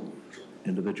normal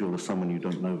individual is someone you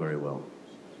don't know very well.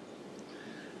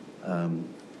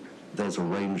 There's a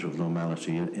range of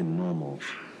normality in normals.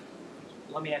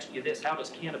 Let me ask you this. How does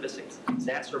cannabis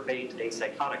exacerbate a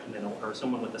psychotic mental, or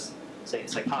someone with, say, a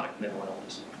psychotic mental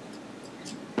illness?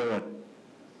 There are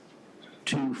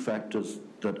two factors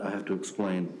that I have to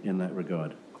explain in that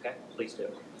regard. Okay, please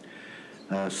do.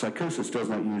 Psychosis does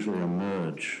not usually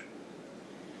emerge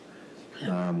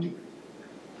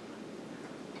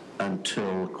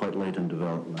until quite late in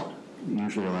development,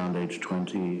 usually around age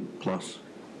 20 plus.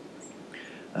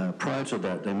 Prior to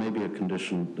that, there may be a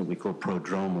condition that we call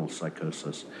prodromal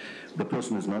psychosis. The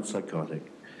person is not psychotic,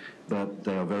 but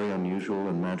they are very unusual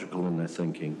and magical in their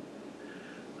thinking.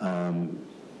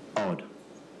 Odd.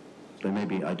 They may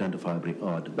be identifiably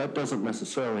odd. That doesn't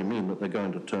necessarily mean that they're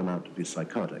going to turn out to be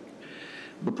psychotic.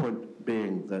 The point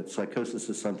being that psychosis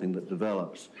is something that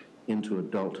develops into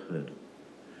adulthood.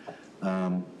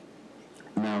 Now,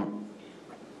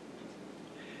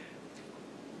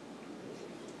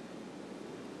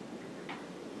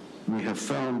 we have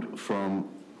found from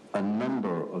a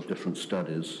number of different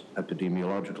studies,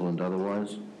 epidemiological and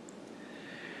otherwise,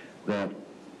 that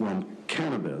when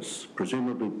cannabis,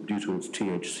 presumably due to its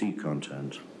THC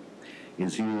content,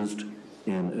 is used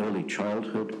in early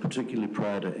childhood, particularly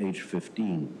prior to age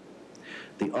 15,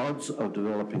 the odds of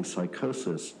developing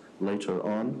psychosis later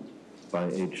on, by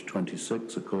age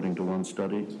 26, according to one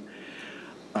study,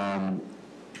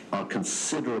 are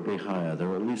considerably higher.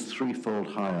 They're at least threefold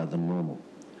higher than normal,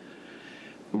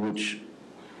 which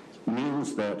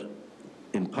means that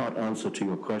in part answer to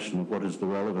your question of what is the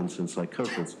relevance in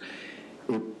psychosis,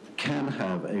 it can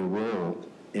have a role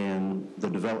in the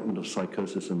development of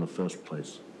psychosis in the first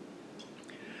place.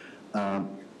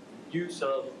 Use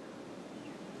of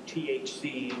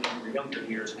THC in your younger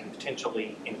years can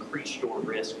potentially increase your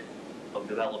risk of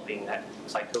developing that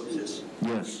psychosis.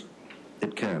 Yes,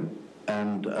 it can.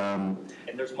 And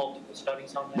there's multiple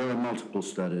studies on that? There are multiple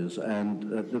studies,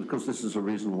 and of course this is a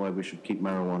reason why we should keep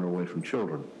marijuana away from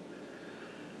children,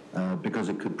 because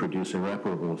it could produce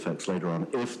irreparable effects later on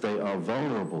if they are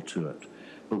vulnerable to it.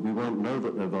 But we won't know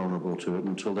that they're vulnerable to it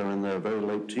until they're in their very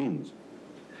late teens.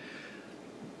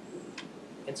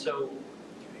 And so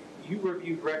you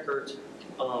reviewed records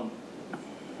from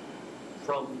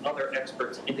other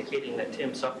experts indicating that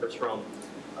Tim suffers from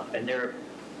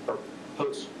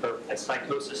a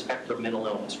psychosis spectrum mental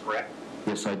illness, correct?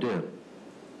 Yes, I did.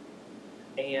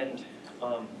 And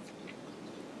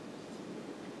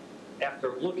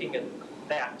after looking at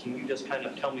that, can you just kind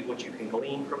of tell me what you can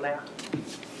glean from that?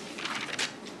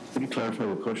 Can you clarify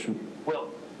the question? Well,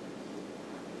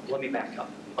 let me back up.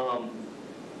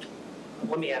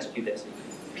 Let me ask you this.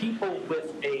 People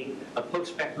with a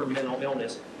post-spectrum mental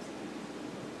illness,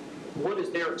 what is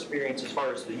their experience as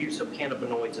far as the use of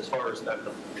cannabinoids, as far as the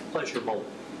pleasurable?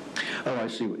 Oh, I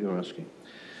see what you're asking.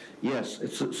 Yes,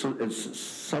 it's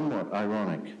somewhat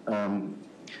ironic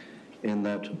in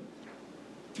that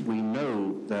we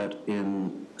know that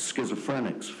in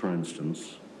schizophrenics, for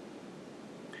instance,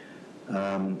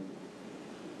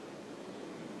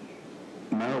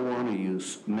 marijuana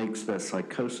use makes their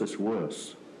psychosis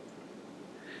worse,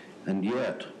 and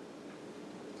yet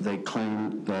they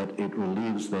claim that it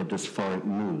relieves their dysphoric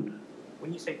mood.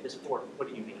 When you say dysphoric, what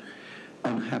do you mean?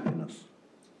 Unhappiness.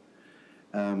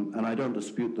 And I don't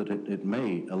dispute that it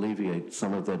may alleviate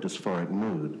some of their dysphoric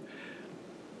mood,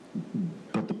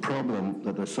 but the problem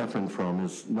that they're suffering from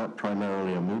is not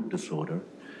primarily a mood disorder.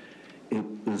 It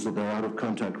is that they're out of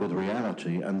contact with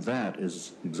reality, and that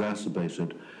is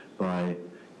exacerbated by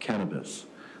cannabis.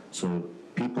 So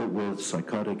people with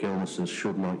psychotic illnesses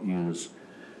should not use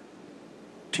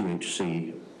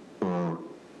THC or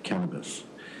cannabis,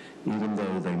 even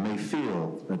though they may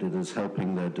feel that it is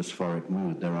helping their dysphoric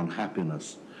mood, their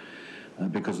unhappiness,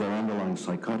 because their underlying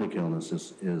psychotic illness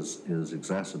is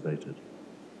exacerbated.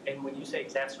 And when you say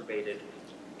exacerbated,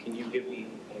 can you give me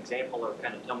an example or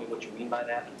kind of tell me what you mean by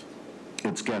that?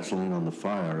 It's gasoline on the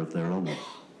fire of their illness.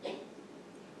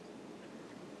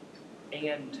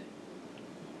 And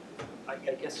I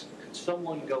guess, could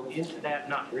someone go into that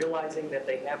not realizing that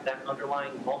they have that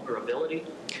underlying vulnerability?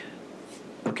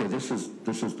 Okay, this is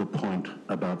the point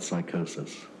about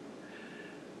psychosis.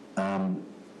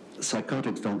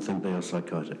 Psychotics don't think they are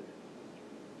psychotic.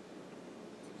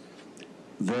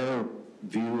 Their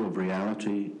view of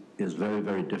reality is very,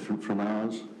 very different from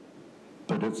ours,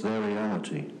 but it's their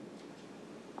reality.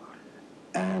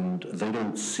 And they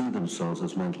don't see themselves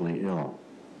as mentally ill,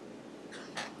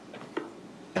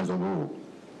 as a rule.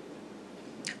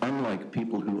 Unlike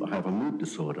people who have a mood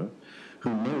disorder,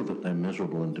 who know that they're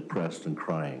miserable and depressed and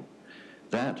crying.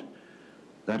 That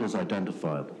is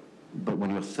identifiable. But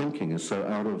when your thinking is so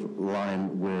out of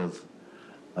line with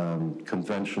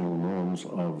conventional norms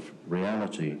of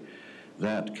reality,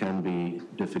 that can be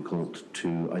difficult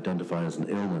to identify as an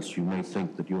illness. You may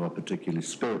think that you are particularly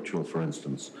spiritual, for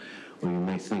instance, or you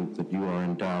may think that you are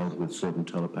endowed with certain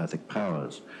telepathic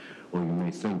powers, or you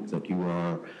may think that you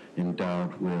are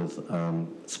endowed with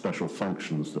special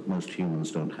functions that most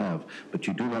humans don't have, but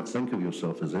you do not think of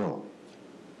yourself as ill.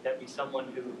 That'd be someone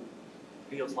who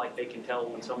feels like they can tell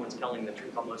when someone's telling the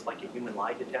truth, almost like a human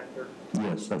lie detector?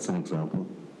 Yes, that's an example.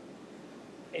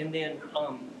 And then,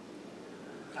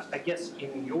 I guess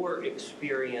in your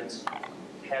experience,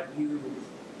 have you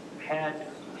had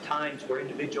times where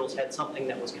individuals had something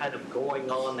that was kind of going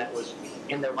on that was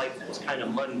in their life that was kind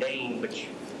of mundane, but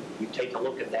you take a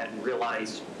look at that and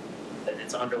realize that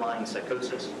it's underlying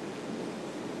psychosis?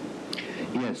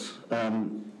 Yes.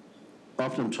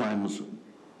 Oftentimes,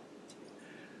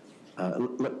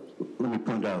 let me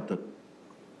point out that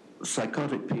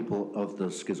psychotic people of the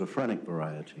schizophrenic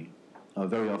variety are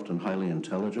very often highly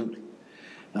intelligent,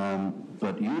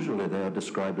 but usually they are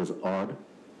described as odd,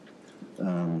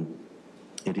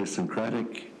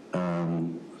 idiosyncratic, a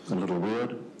little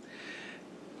weird,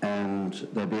 and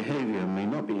their behavior may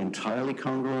not be entirely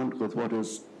congruent with what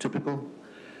is typical,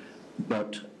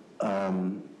 but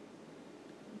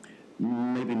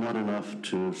maybe not enough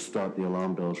to start the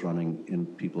alarm bells running in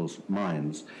people's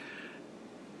minds.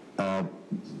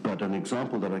 But an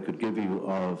example that I could give you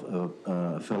of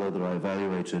a fellow that I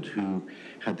evaluated who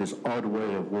had this odd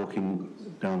way of walking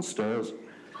downstairs.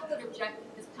 I would object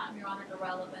at this time, Your Honor, the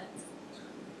relevance.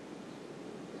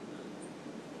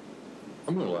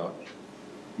 I'm gonna allow it.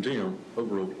 Continue on,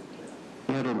 overruled.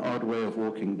 He had an odd way of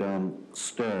walking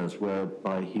downstairs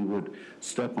whereby he would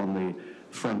step on the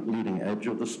front leading edge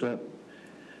of the step.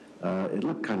 It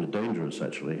looked kind of dangerous,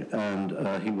 actually, and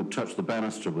he would touch the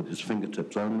banister with his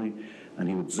fingertips only, and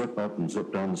he would zip up and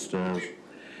zip down the stairs.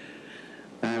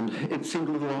 And it seemed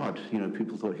a little odd, you know,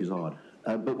 people thought he's odd.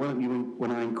 But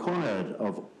when I inquired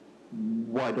of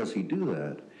why does he do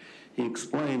that, he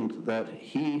explained that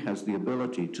he has the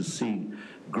ability to see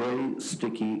gray,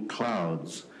 sticky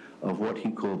clouds of what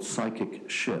he called psychic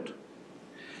shit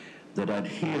that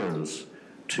adheres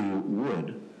to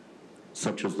wood,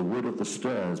 such as the wood of the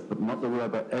stairs, but not the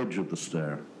rubber edge of the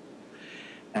stair,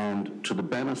 and to the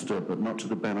banister, but not to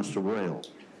the banister rail.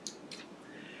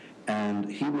 And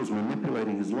he was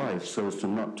manipulating his life so as to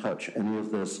not touch any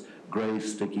of this gray,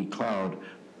 sticky cloud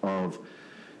of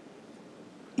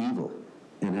evil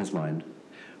in his mind,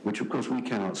 which of course we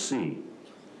cannot see.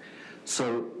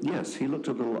 So yes, he looked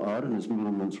a little odd and his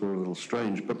movements were a little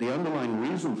strange, but the underlying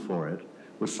reason for it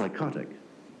was psychotic.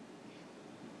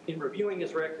 In reviewing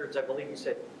his records, I believe you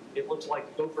said it looks like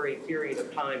over a period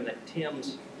of time that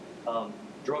Tim's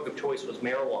drug of choice was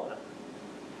marijuana.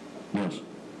 Yes.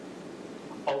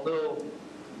 Although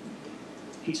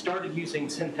he started using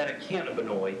synthetic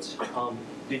cannabinoids,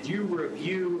 did you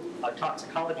review a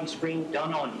toxicology screen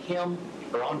done on him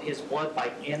or on his blood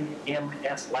by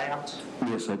NMS Labs?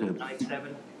 Yes, I did.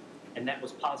 97, and that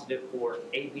was positive for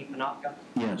AB Panaca?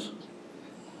 Yes.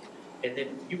 And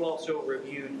then you also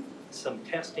reviewed some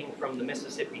testing from the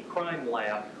Mississippi Crime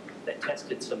Lab that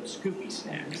tested some Scoopy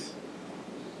snacks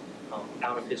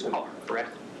out of his car,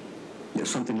 correct? Yes,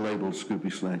 something labeled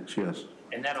Scoopy Snacks, yes.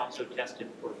 And that also tested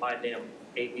for Bidem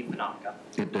AB Panaca.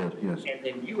 It did, yes. And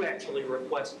then you actually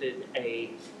requested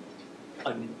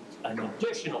an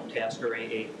additional test or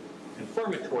a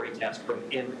confirmatory test from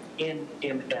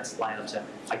NMS Labs,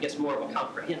 I guess more of a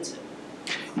comprehensive.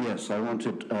 Yes, I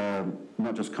wanted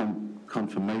not just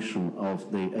confirmation of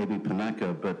the AB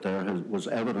Panaca, but there was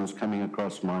evidence coming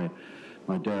across my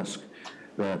desk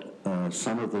that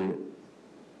some of the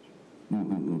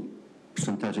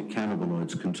synthetic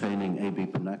cannabinoids containing AB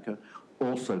Panaca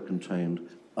also contained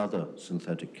other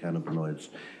synthetic cannabinoids,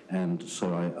 and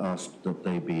so I asked that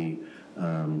they be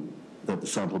that the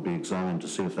sample be examined to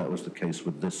see if that was the case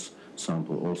with this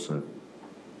sample also.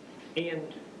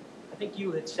 And I think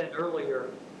you had said earlier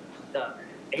the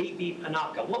AB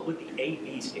Panaca. What would the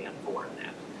AB stand for in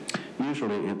that?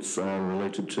 Usually, it's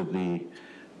related to the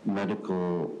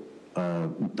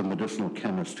medicinal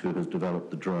chemist who has developed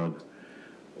the drug,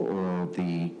 or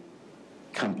the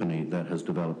company that has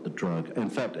developed the drug. In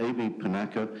fact, AB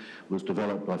Panaca was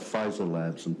developed by Pfizer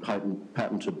Labs and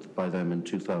patented by them in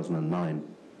 2009.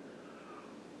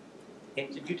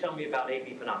 And could you tell me about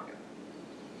AB Panaca?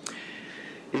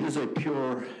 It is a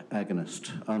pure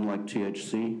agonist, unlike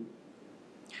THC,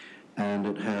 and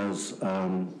it has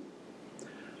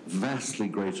vastly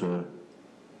greater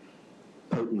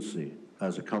potency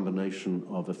as a combination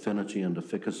of affinity and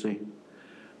efficacy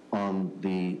on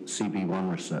the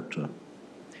CB1 receptor.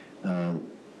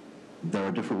 There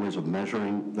are different ways of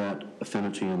measuring that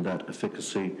affinity and that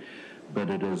efficacy, but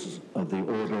it is of the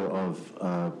order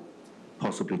of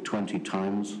possibly 20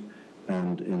 times,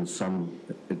 and in some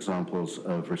examples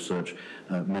of research,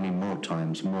 many more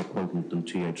times more potent than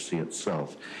THC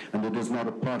itself. And it is not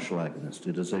a partial agonist,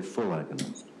 it is a full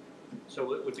agonist.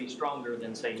 So it would be stronger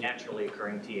than, say, naturally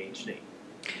occurring THC?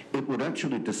 It would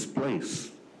actually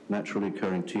displace naturally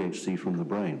occurring THC from the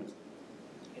brain.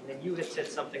 And then you had said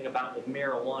something about with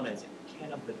marijuana, is it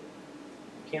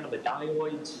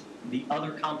cannabidioids, the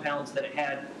other compounds that it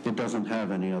had? It doesn't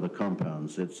have any other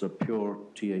compounds. It's a pure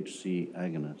THC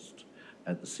agonist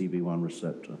at the CB1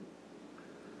 receptor.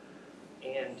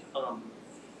 And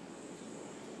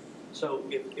so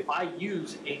if I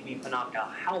use AB Panaca,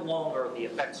 how long are the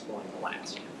effects going to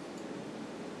last?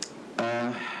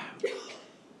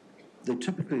 They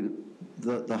typically,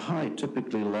 the high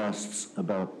typically lasts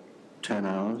about 10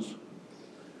 hours.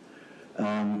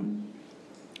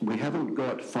 We haven't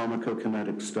got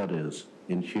pharmacokinetic studies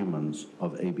in humans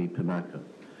of AB Panaca.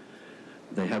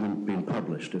 They haven't been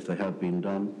published. If they have been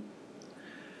done,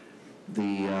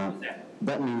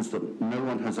 that means that no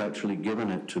one has actually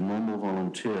given it to normal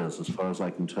volunteers, as far as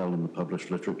I can tell in the published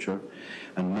literature,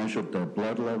 and measured their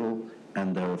blood level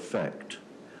and their effect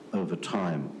over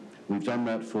time. We've done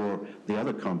that for the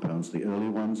other compounds, the early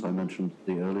ones. I mentioned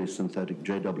the early synthetic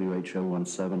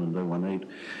JWH017 and 018.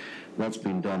 That's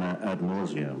been done ad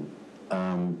nauseum.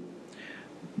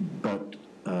 But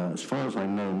as far as I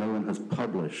know, no one has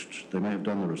published, they may have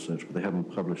done the research, but they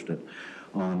haven't published it,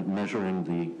 on measuring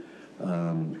the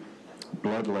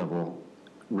blood level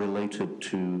related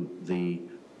to the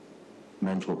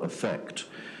mental effect.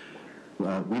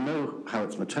 We know how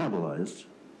it's metabolized,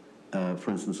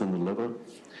 for instance, in the liver,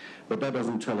 but that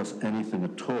doesn't tell us anything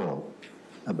at all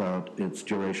about its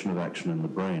duration of action in the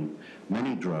brain.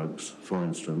 Many drugs, for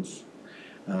instance,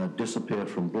 disappear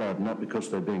from blood not because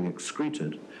they're being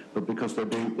excreted, but because they're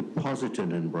being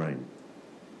deposited in brain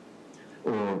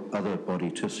or other body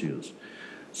tissues.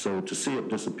 So to see it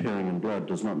disappearing in blood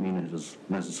does not mean it has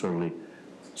necessarily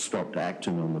stopped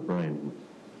acting on the brain.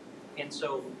 And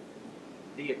so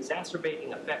the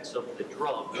exacerbating effects of the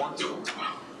drug, once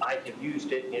I have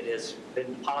used it and it has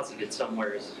been deposited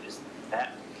somewhere, is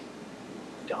that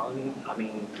done? I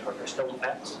mean, are there still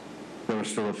effects? There are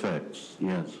still effects,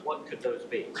 yes. What could those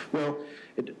be? Well,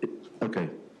 okay.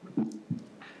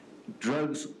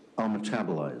 Drugs are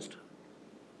metabolized.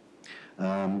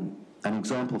 An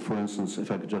example, for instance, if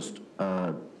I could just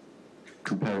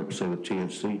compare it, say, with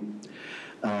THC.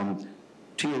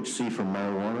 THC from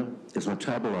marijuana is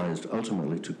metabolized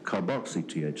ultimately to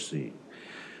carboxy-THC.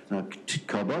 Now,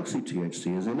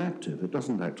 carboxy-THC is inactive. It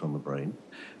doesn't act on the brain,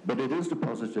 but it is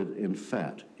deposited in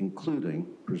fat, including,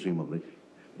 presumably,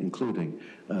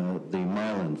 the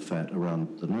myelin fat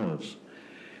around the nerves.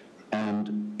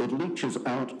 And it leaches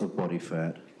out of body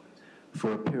fat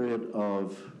for a period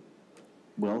of,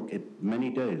 well,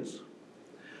 many days.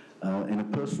 In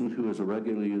a person who is a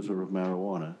regular user of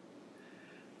marijuana,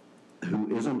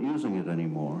 who isn't using it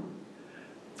anymore,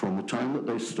 from the time that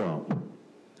they stop,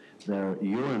 their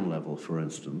urine level, for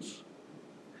instance,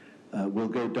 will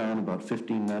go down about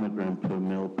 15 nanogram per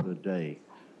mil per day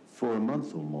for a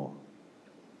month or more.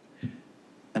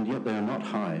 And yet they are not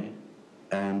high,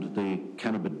 and the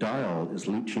cannabidiol is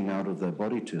leaching out of their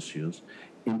body tissues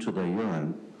into their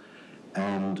urine,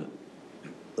 and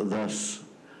thus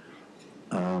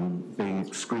being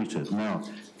excreted. Now,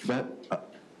 that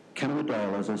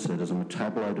cannabidiol, as I said, is a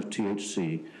metabolite of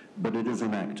THC, but it is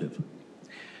inactive.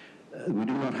 We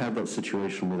do not have that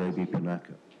situation with AB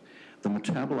pinaca. The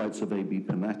metabolites of AB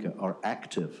pinaca are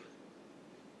active.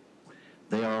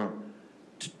 They are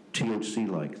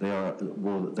THC-like. They're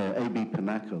AB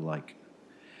pinaca-like.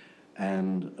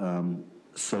 And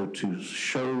so to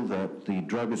show that the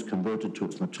drug is converted to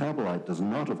its metabolite does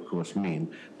not, of course, mean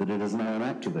that it is now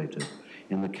inactivated.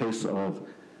 In the case of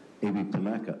AB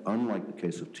pinaca, unlike the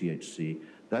case of THC,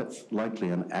 that's likely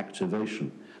an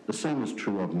activation. The same is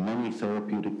true of many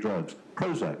therapeutic drugs.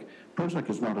 Prozac. Prozac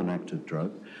is not an active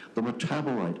drug. The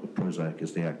metabolite of Prozac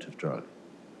is the active drug.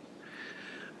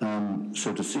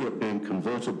 So to see it being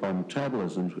converted by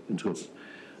metabolism into its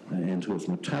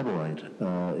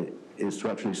metabolite is to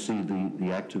actually see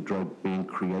the active drug being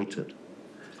created.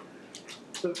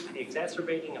 So the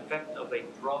exacerbating effect of a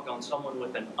drug on someone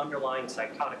with an underlying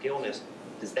psychotic illness,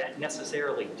 does that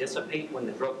necessarily dissipate when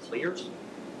the drug clears?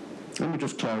 Let me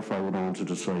just clarify what I wanted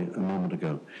to say a moment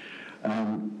ago.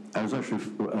 I was actually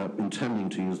intending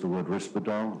to use the word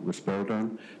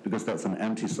risperidone, because that's an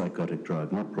antipsychotic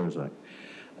drug, not Prozac.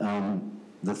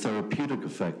 The therapeutic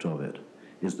effect of it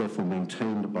is therefore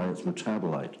maintained by its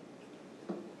metabolite.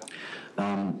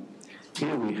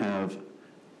 Here we have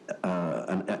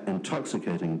an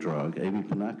intoxicating drug, AB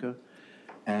pinaca,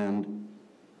 and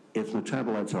its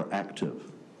metabolites are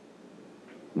active.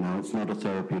 Now, it's not a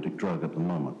therapeutic drug at the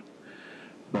moment,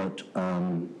 but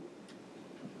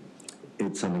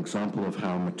it's an example of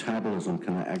how metabolism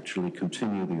can actually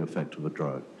continue the effect of a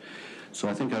drug. So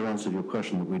I think I've answered your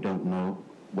question that we don't know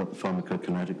what the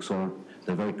pharmacokinetics are.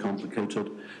 They're very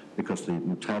complicated because the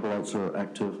metabolites are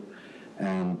active,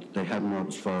 and they have not,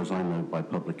 as far as I know, by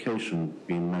publication,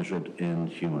 been measured in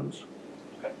humans.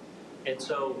 Okay. And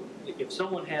so if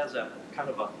someone has a kind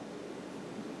of an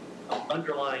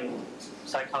underlying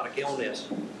psychotic illness,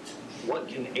 what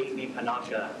can AB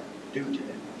pinaca do to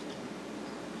them?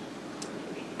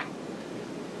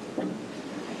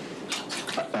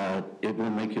 It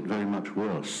will make it very much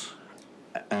worse.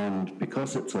 And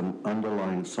because it's an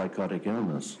underlying psychotic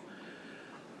illness,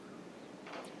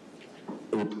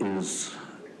 it is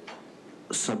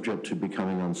subject to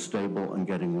becoming unstable and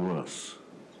getting worse.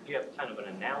 Do you have kind of an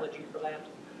analogy for that?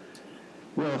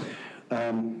 Well,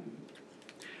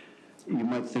 you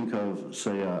might think of,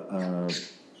 say,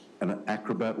 an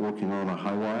acrobat walking on a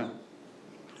high wire.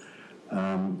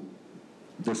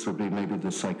 This would be maybe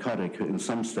the psychotic in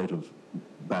some state of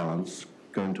balance,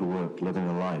 going to work, living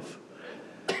a life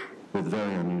with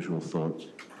very unusual thoughts.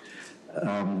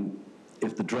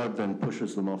 If the drug then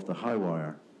pushes them off the high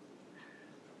wire,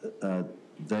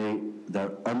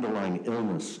 their underlying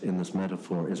illness in this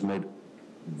metaphor is made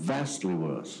vastly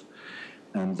worse.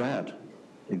 And that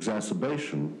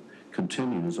exacerbation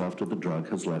continues after the drug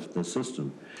has left their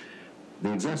system.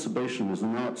 The exacerbation is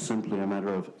not simply a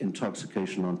matter of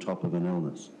intoxication on top of an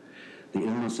illness. The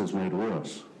illness is made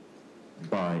worse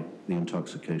by the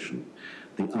intoxication.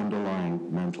 The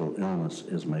underlying mental illness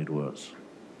is made worse.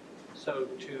 So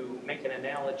to make an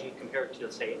analogy compared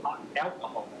to, say,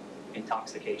 alcohol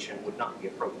intoxication would not be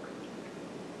appropriate.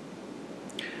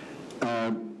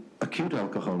 Acute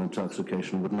alcohol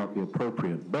intoxication would not be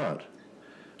appropriate, but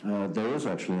there is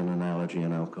actually an analogy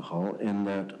in alcohol in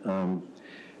that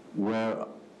where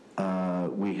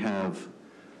we have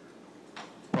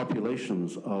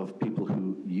populations of people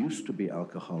who used to be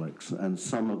alcoholics, and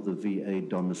some of the VA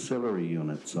domiciliary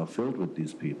units are filled with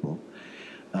these people,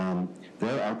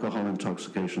 their alcohol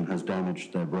intoxication has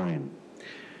damaged their brain.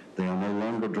 They are no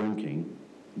longer drinking,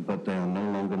 but they are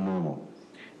no longer normal,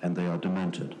 and they are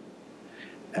demented.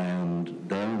 And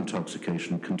their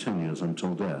intoxication continues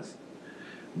until death,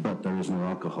 but there is no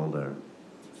alcohol there.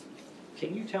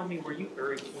 Can you tell me, were you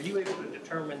able to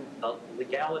determine the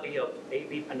legality of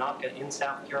A.B. Panaka in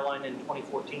South Carolina in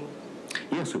 2014?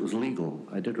 Yes, it was legal.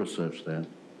 I did research that.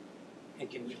 And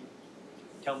can you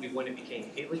tell me when it became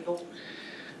illegal?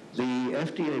 The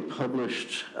FDA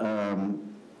published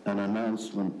an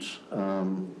announcement,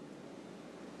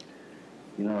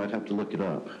 I'd have to look it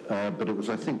up, but it was,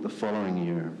 I think, the following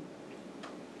year.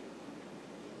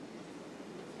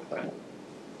 Okay.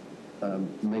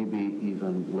 Maybe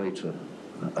even later.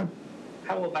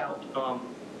 How about,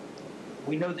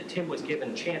 we know that Tim was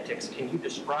given Chantix. Can you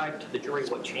describe to the jury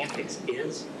what Chantix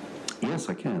is? Yes,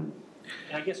 I can.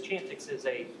 And I guess Chantix is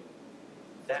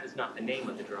that is not the name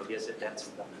of the drug, is it? That's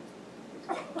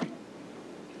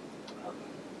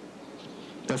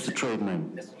the trade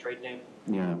name. That's the trade name?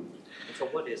 Yeah. And so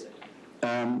what is it?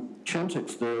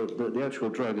 Chantix, the actual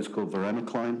drug is called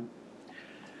varenicline.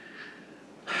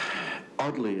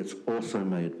 Oddly, it's also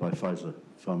made by Pfizer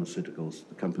Pharmaceuticals,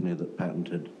 the company that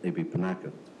patented A.B.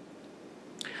 Panaka.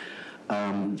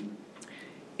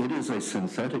 It is a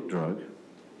synthetic drug,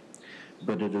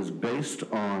 but it is based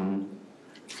on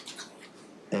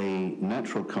a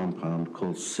natural compound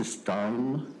called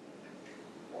cysteine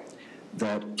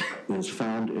that is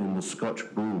found in the Scotch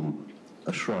broom,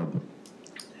 a shrub.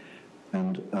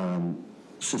 And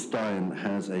cysteine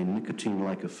has a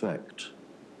nicotine-like effect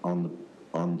on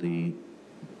the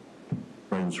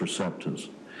brain's receptors.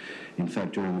 In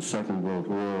fact, during the Second World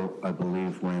War, I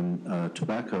believe, when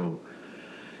tobacco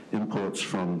imports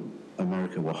from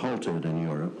America were halted in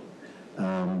Europe,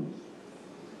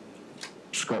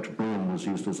 Scotch broom was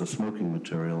used as a smoking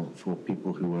material for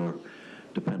people who were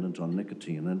dependent on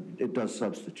nicotine, and it does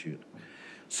substitute.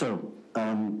 So,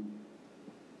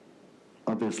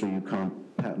 obviously you can't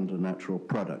patent a natural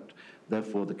product.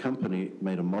 Therefore, the company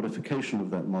made a modification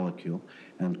of that molecule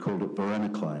and called it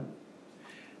varenicline,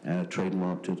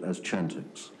 trademarked it as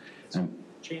Chantix. And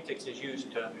Chantix is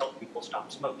used to help people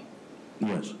stop smoking.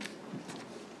 yes.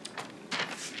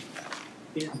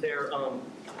 Is there,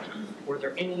 were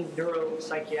there any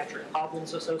neuropsychiatric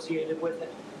problems associated with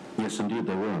it? Yes, indeed,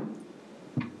 there were.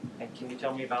 And can you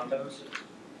tell me about those?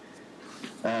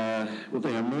 Well,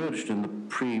 they emerged in the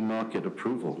pre-market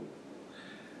approval.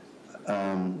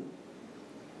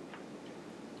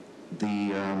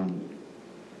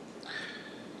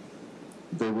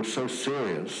 They were so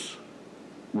serious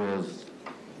with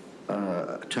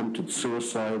attempted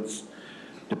suicides,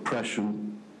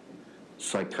 depression,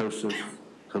 psychosis,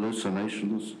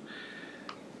 hallucinations,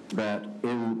 that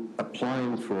in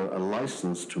applying for a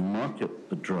license to market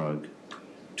the drug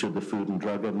to the Food and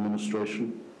Drug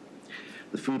Administration,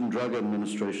 the Food and Drug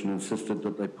Administration insisted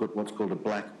that they put what's called a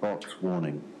black box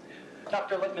warning.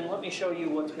 Dr. Lipman, let me show you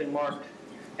what's been marked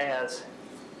as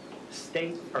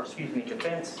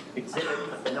defense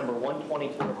exhibit number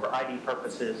 124 for ID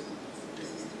purposes,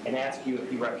 and ask you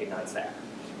if you recognize that.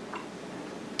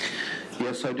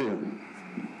 Yes, I do.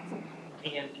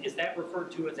 And is that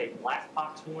referred to as a black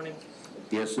box warning?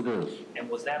 Yes, it is. And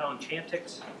was that on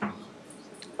Chantix?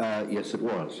 Yes, it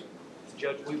was.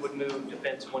 Judge, we would move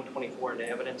defense 124 into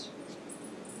evidence.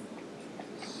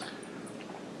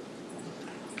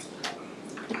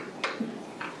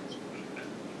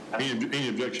 Any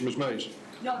objection, Ms. Mays?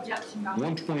 No objection, Your Honor.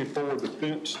 124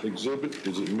 defense exhibit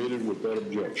is admitted without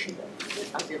objection.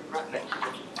 I'll get right back.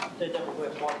 So that we're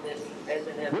going to mark this as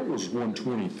an What evidence. was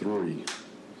 123?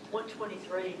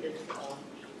 123 is,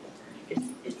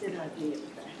 it's in ID.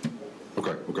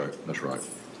 Okay, that's right.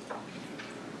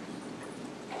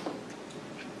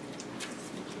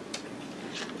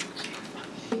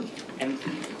 And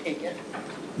again.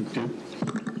 Okay.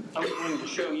 I'm going to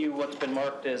show you what's been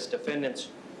marked as defendant's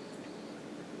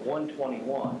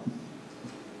 121.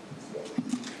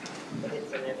 But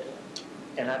it's an evidence.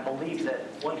 And I believe that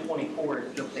 124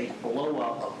 is just a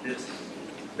blow-up of this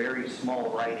very small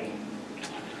writing.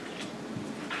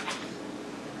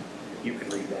 You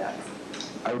could read that.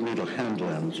 I would read a hand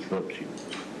lens, but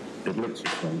it looks the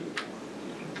same.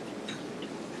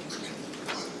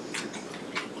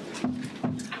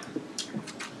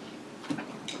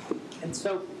 And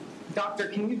so, doctor,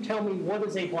 can you tell me what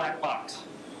is a black box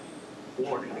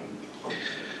warning?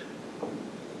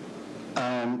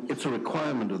 It's a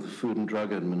requirement of the Food and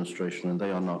Drug Administration, and they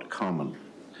are not common.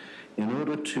 In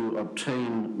order to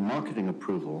obtain marketing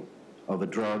approval of a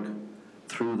drug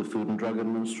through the Food and Drug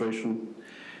Administration,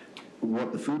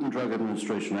 what the Food and Drug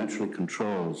Administration actually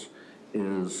controls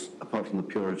is, apart from the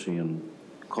purity and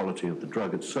quality of the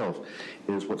drug itself,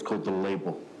 is what's called the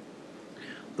label.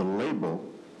 The label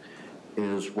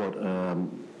is what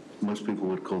most people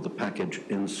would call the package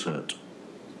insert.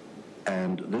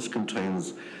 And this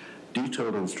contains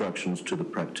detailed instructions to the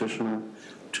practitioner,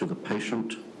 to the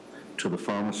patient, to the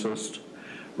pharmacist,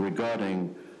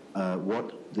 regarding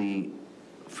what the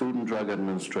Food and Drug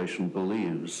Administration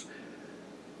believes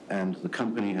and the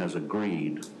company has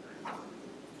agreed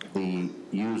the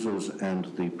users and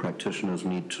the practitioners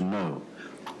need to know.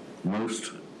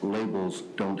 Most labels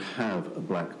don't have a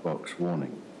black box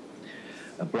warning.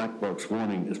 A black box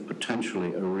warning is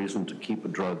potentially a reason to keep a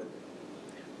drug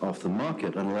off the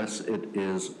market unless it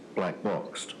is black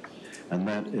boxed. And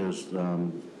that is,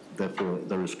 therefore,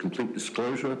 there is complete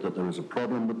disclosure that there is a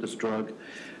problem with this drug,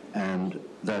 and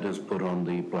that is put on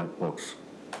the black box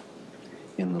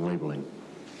in the labeling.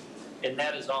 And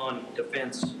that is on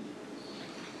defense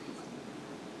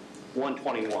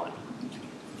 121.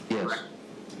 Yes.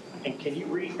 And can you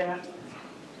read that?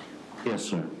 Yes,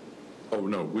 sir. Oh,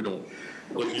 no, we don't.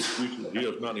 He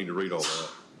does not need to read all that.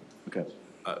 Okay.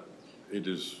 It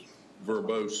is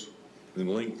verbose and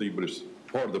lengthy, but it's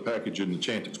part of the package in the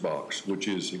Chantix box, which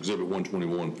is Exhibit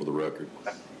 121 for the record.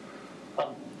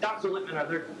 Dr. Lipman, are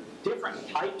there different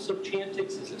types of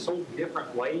Chantix? Is it sold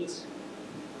different ways?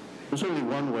 There's only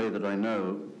one way that I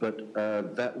know, but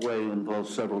that way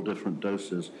involves several different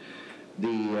doses.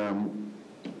 The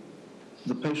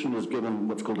patient is given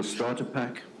what's called a starter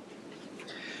pack,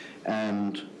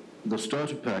 and the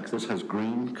starter pack, this has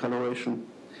green coloration,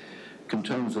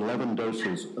 contains 11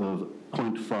 doses of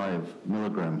 0.5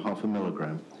 milligram, half a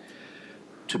milligram,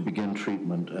 to begin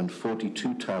treatment, and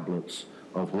 42 tablets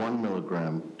of 1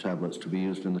 milligram tablets to be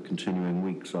used in the continuing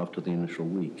weeks after the initial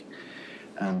week.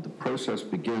 And the process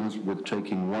begins with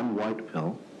taking one white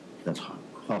pill, that's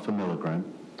half a milligram,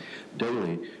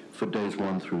 daily for days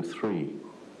 1 through 3,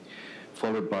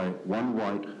 followed by one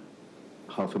white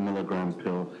half a milligram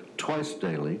pill twice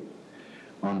daily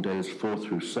on days 4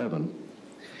 through 7,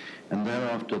 and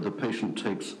thereafter the patient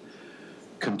takes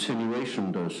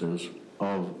continuation doses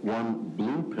of one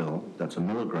blue pill, that's a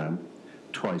milligram,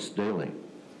 twice daily.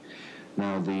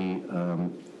 Now the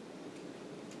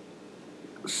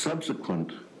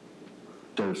subsequent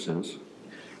doses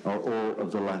are all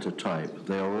of the latter type.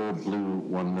 They are all blue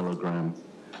 1 milligram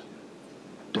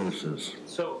doses.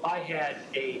 So if I had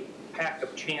a pack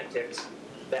of Chantix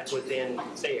that was in,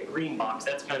 say, a green box,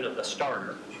 that's kind of the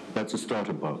starter. That's a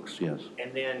starter box, yes.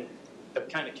 And then the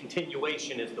kind of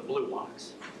continuation is the blue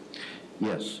box.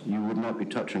 Yes, you would not be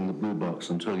touching the blue box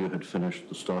until you had finished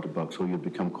the starter box, or you'd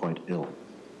become quite ill.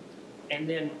 And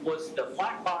then was the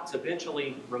black box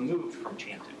eventually removed from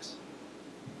Chantix?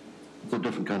 It's a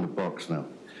different kind of box now.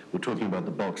 We're talking about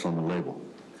the box on the label.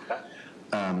 Okay.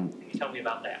 Can you tell me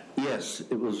about that? Yes,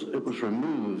 it was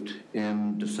removed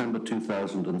in December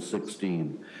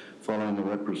 2016, following a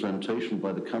representation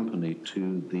by the company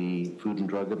to the Food and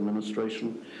Drug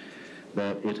Administration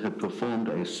that it had performed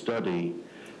a study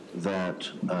that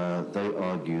they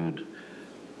argued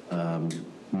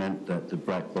meant that the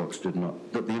black box did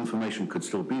not, that the information could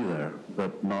still be there,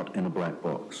 but not in a black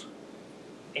box.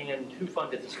 And who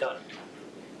funded the study?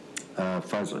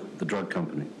 Pfizer, the drug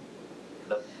company.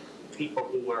 The people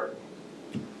who were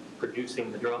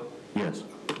producing the drug? Yes.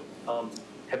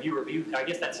 Have you reviewed, I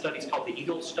guess that study's called the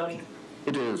Eagle study?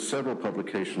 It is. Several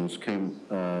publications came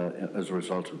as a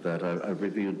result of that. I've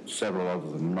reviewed several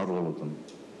of them, not all of them.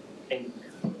 And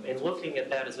in looking at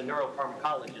that as a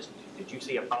neuropharmacologist, did you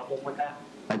see a problem with that?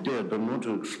 I did, but in order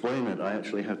to explain it, I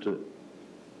actually have to,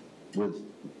 with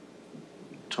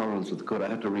tolerance of the court, I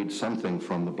have to read something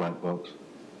from the black box,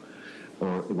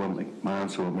 or it won't make, my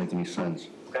answer won't make any sense.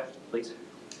 Okay, please.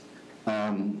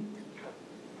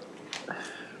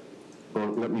 Well,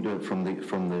 let me do it from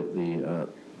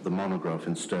the the monograph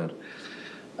instead.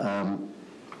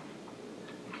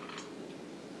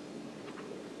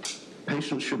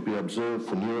 Patients should be observed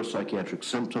for neuropsychiatric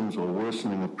symptoms or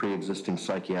worsening of pre-existing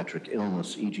psychiatric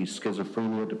illness, e.g.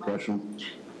 schizophrenia, depression.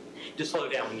 Just slow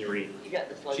down when you read. You got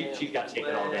to slow down. She's got to take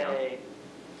it all down. It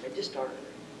just started.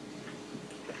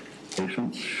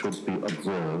 Patients should be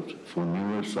observed for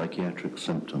neuropsychiatric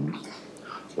symptoms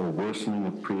or worsening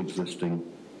of pre-existing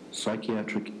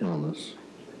psychiatric illness,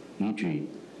 e.g.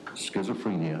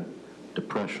 schizophrenia,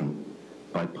 depression,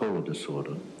 bipolar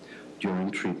disorder,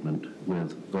 during treatment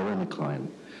with varenicline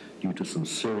due to some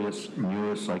serious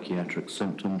neuropsychiatric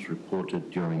symptoms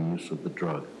reported during use of the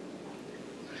drug.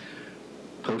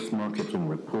 Post-marketing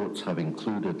reports have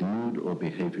included mood or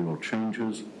behavioral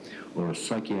changes or a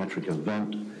psychiatric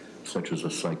event such as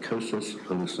a psychosis,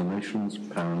 hallucinations,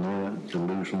 paranoia,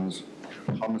 delusions,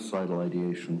 homicidal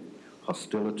ideation,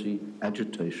 hostility,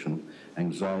 agitation,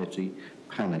 anxiety,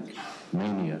 panic,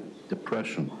 mania,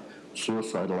 depression,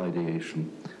 suicidal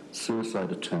ideation,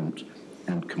 suicide attempt,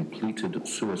 and completed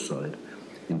suicide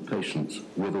in patients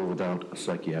with or without a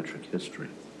psychiatric history.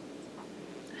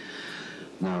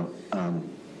 Now,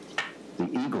 the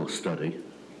EAGLE study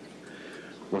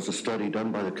was a study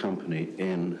done by the company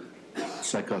in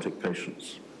psychotic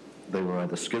patients. They were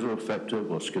either schizoaffective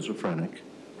or schizophrenic.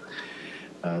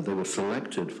 They were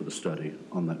selected for the study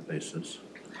on that basis,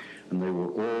 and they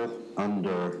were all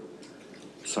under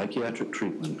psychiatric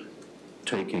treatment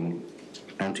taking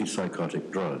antipsychotic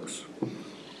drugs.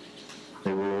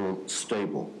 They were all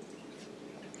stable.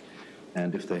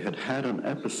 And if they had had an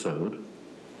episode,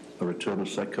 a return of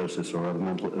psychosis or other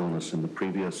mental illness in the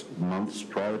previous months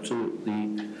prior to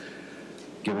the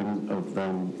giving of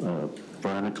them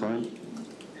varenicline,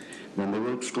 then they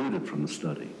were excluded from the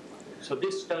study. So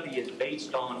this study is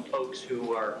based on folks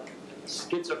who are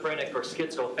schizophrenic or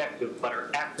schizoaffective but are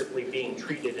actively being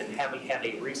treated and haven't had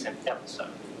a recent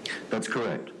episode. That's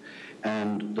correct.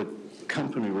 And the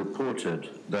company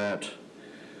reported that,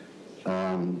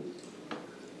 on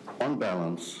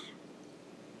balance,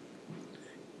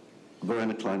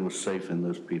 varenicline was safe in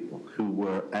those people who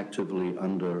were actively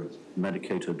under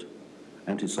medicated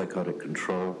antipsychotic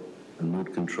control and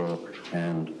mood control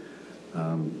and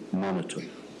monitored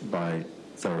by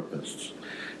therapists.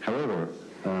 However,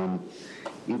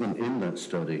 even in that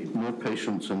study, more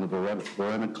patients in the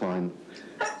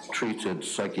varenicline-treated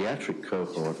psychiatric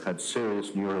cohort had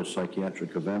serious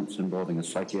neuropsychiatric events involving a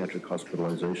psychiatric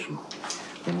hospitalization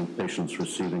than patients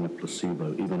receiving a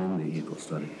placebo, even in the EAGLE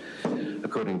study,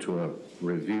 according to a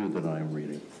review that I am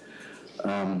reading.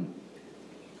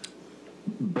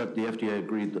 But the FDA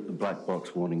agreed that the black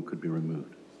box warning could be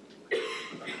removed.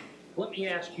 Let me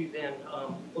ask you then,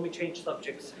 let me change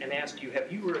subjects and ask you, have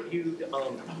you reviewed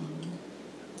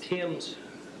Tim's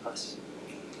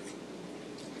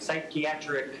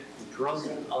psychiatric drug,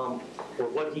 or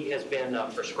what he has been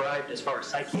prescribed as far as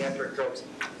psychiatric drugs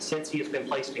since he has been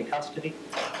placed in custody?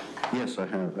 Yes, I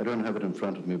have. I don't have it in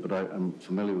front of me, but I'm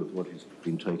familiar with what he's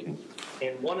been taking.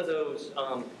 And one of those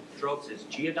drugs is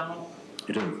Geodon?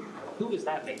 It is. Who is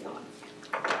that made on?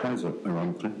 Kaiser,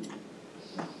 ironically.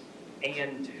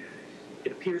 And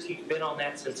it appears he's been on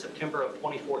that since September of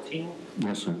 2014.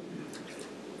 Yes, sir.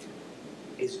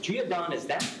 Is Geodon, is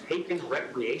that taken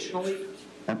recreationally?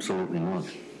 Absolutely not.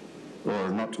 Or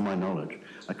not to my knowledge.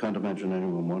 I can't imagine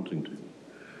anyone wanting to.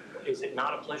 Is it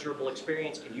not a pleasurable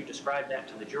experience? Can you describe that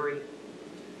to the jury?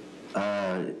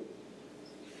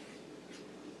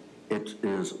 It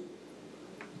is,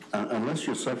 unless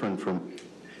you're suffering from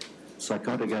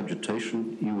psychotic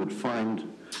agitation, you would find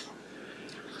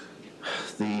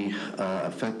the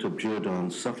effect of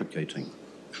Geodon suffocating.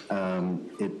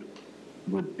 It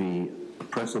would be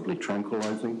oppressively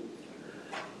tranquilizing,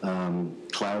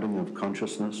 clouding of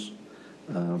consciousness,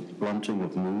 blunting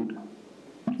of mood.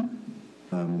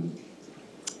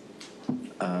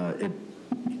 It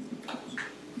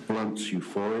blunts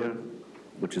euphoria,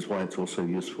 which is why it's also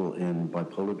useful in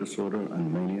bipolar disorder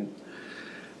and mania.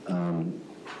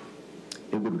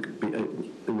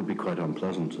 It would be quite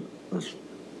unpleasant as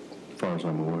far as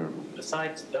I'm aware.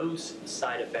 Besides those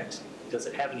side effects, does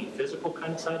it have any physical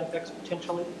kind of side effects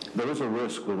potentially? There is a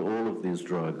risk with all of these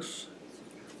drugs,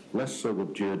 less so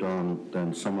with Geodon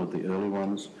than some of the early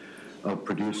ones, of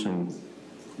producing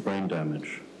brain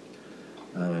damage.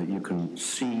 You can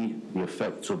see the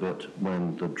effects of it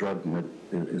when the drug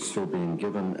is still being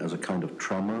given as a kind of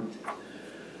tremor,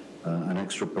 an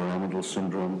extrapyramidal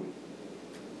syndrome.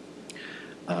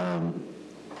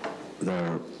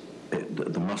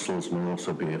 The muscles may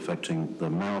also be affecting the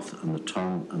mouth and the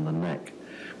tongue and the neck,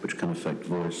 which can affect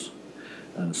voice.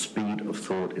 Speed of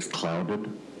thought is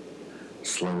clouded,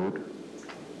 slowed.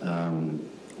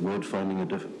 Word finding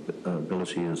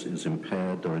ability is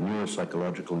impaired. There are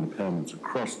neuropsychological impairments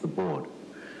across the board.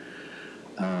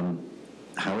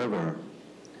 However,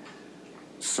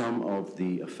 some of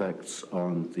the effects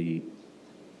on the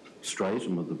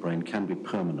striatum of the brain can be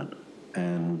permanent,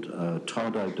 and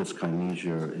tardive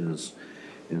dyskinesia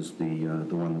is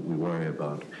the one that we worry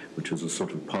about, which is a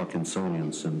sort of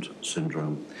Parkinsonian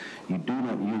syndrome. You do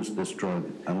not use this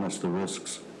drug unless the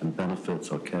risks and benefits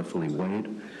are carefully weighed,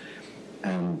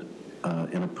 and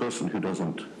in a person who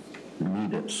doesn't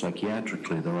need it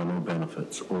psychiatrically, there are no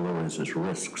benefits. All there is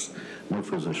risks. No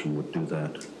physician would do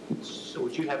that. So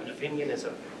would you have an opinion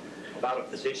about a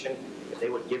physician if they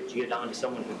would give Geodon to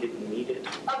someone who didn't need it?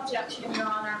 Objection, Your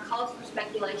Honor. Calls for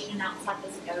speculation outside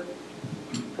the scope.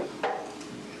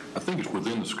 I think it's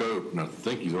within the scope, and I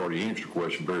think he's already answered a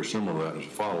question very similar to that as a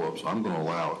follow-up, so I'm going to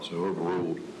allow it, so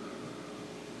overruled.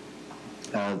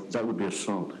 That would be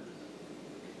assault.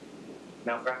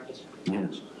 Malpractice?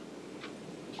 Yes.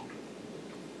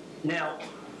 Now,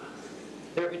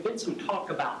 there had been some talk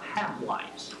about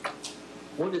half-lives.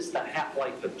 What is the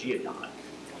half-life of Geodon?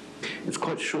 It's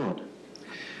quite short.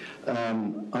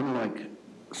 Unlike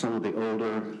some of the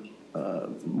older,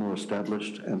 more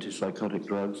established antipsychotic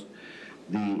drugs,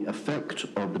 the effect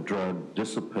of the drug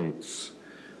dissipates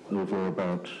over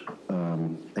about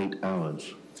 8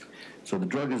 hours. So the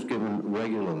drug is given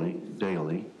regularly,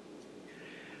 daily,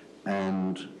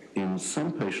 and in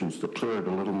some patients that clear it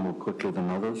a little more quickly than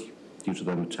others due to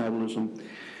their metabolism,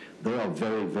 they are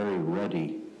very, very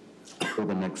ready for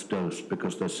the next dose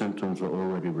because their symptoms are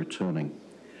already returning.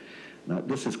 Now,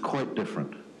 this is quite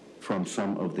different from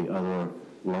some of the other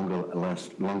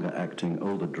longer acting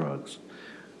older drugs.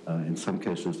 In some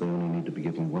cases, they only need to be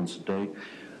given once a day.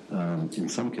 In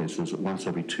some cases, once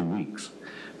every 2 weeks.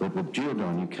 But with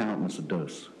Geodon, you cannot miss a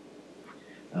dose.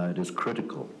 It is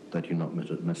critical that you not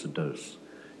miss a dose.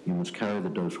 You must carry the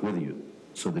dose with you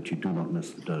so that you do not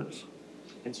miss the dose.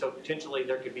 And so potentially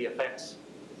there could be effects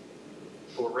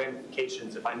or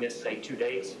ramifications if I miss, say, 2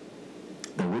 days?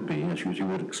 There would be, as you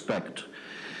would expect.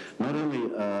 Not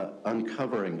only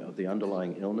uncovering of the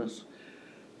underlying illness,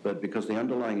 but because the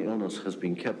underlying illness has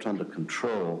been kept under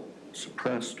control,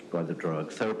 suppressed by the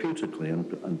drug, therapeutically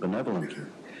and benevolently,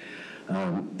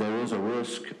 there is a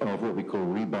risk of what we call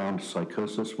rebound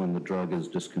psychosis when the drug is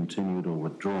discontinued or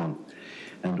withdrawn.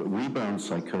 And rebound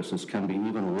psychosis can be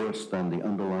even worse than the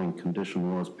underlying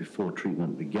condition was before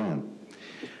treatment began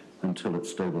until it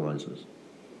stabilizes.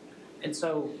 And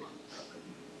so,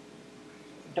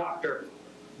 doctor,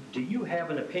 do you have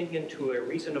an opinion to a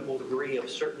reasonable degree of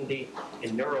certainty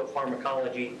in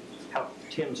neuropharmacology how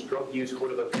Tim's drug use would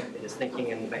have affected his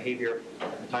thinking and behavior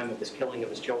at the time of his killing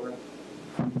of his children?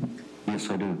 Yes,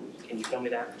 I do. Can you tell me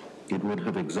that? It would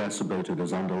have exacerbated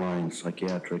his underlying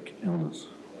psychiatric illness.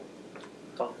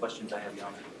 That's all the questions I have, Your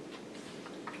Honor.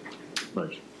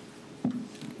 Right.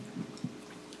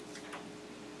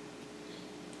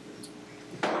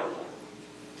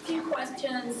 Few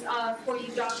questions for you,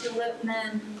 Dr.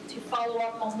 Lipman, to follow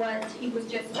up on what he was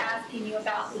just asking you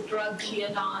about the drug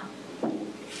Geodon.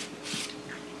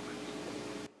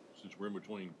 Since we're in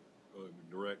between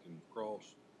direct and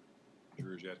cross, the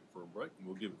jury's asking for a break, and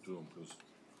we'll give it to them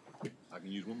because I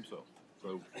can use one myself.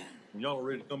 So when y'all are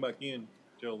ready to come back in,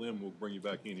 tell them we'll bring you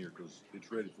back in here because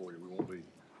it's ready for you. We won't be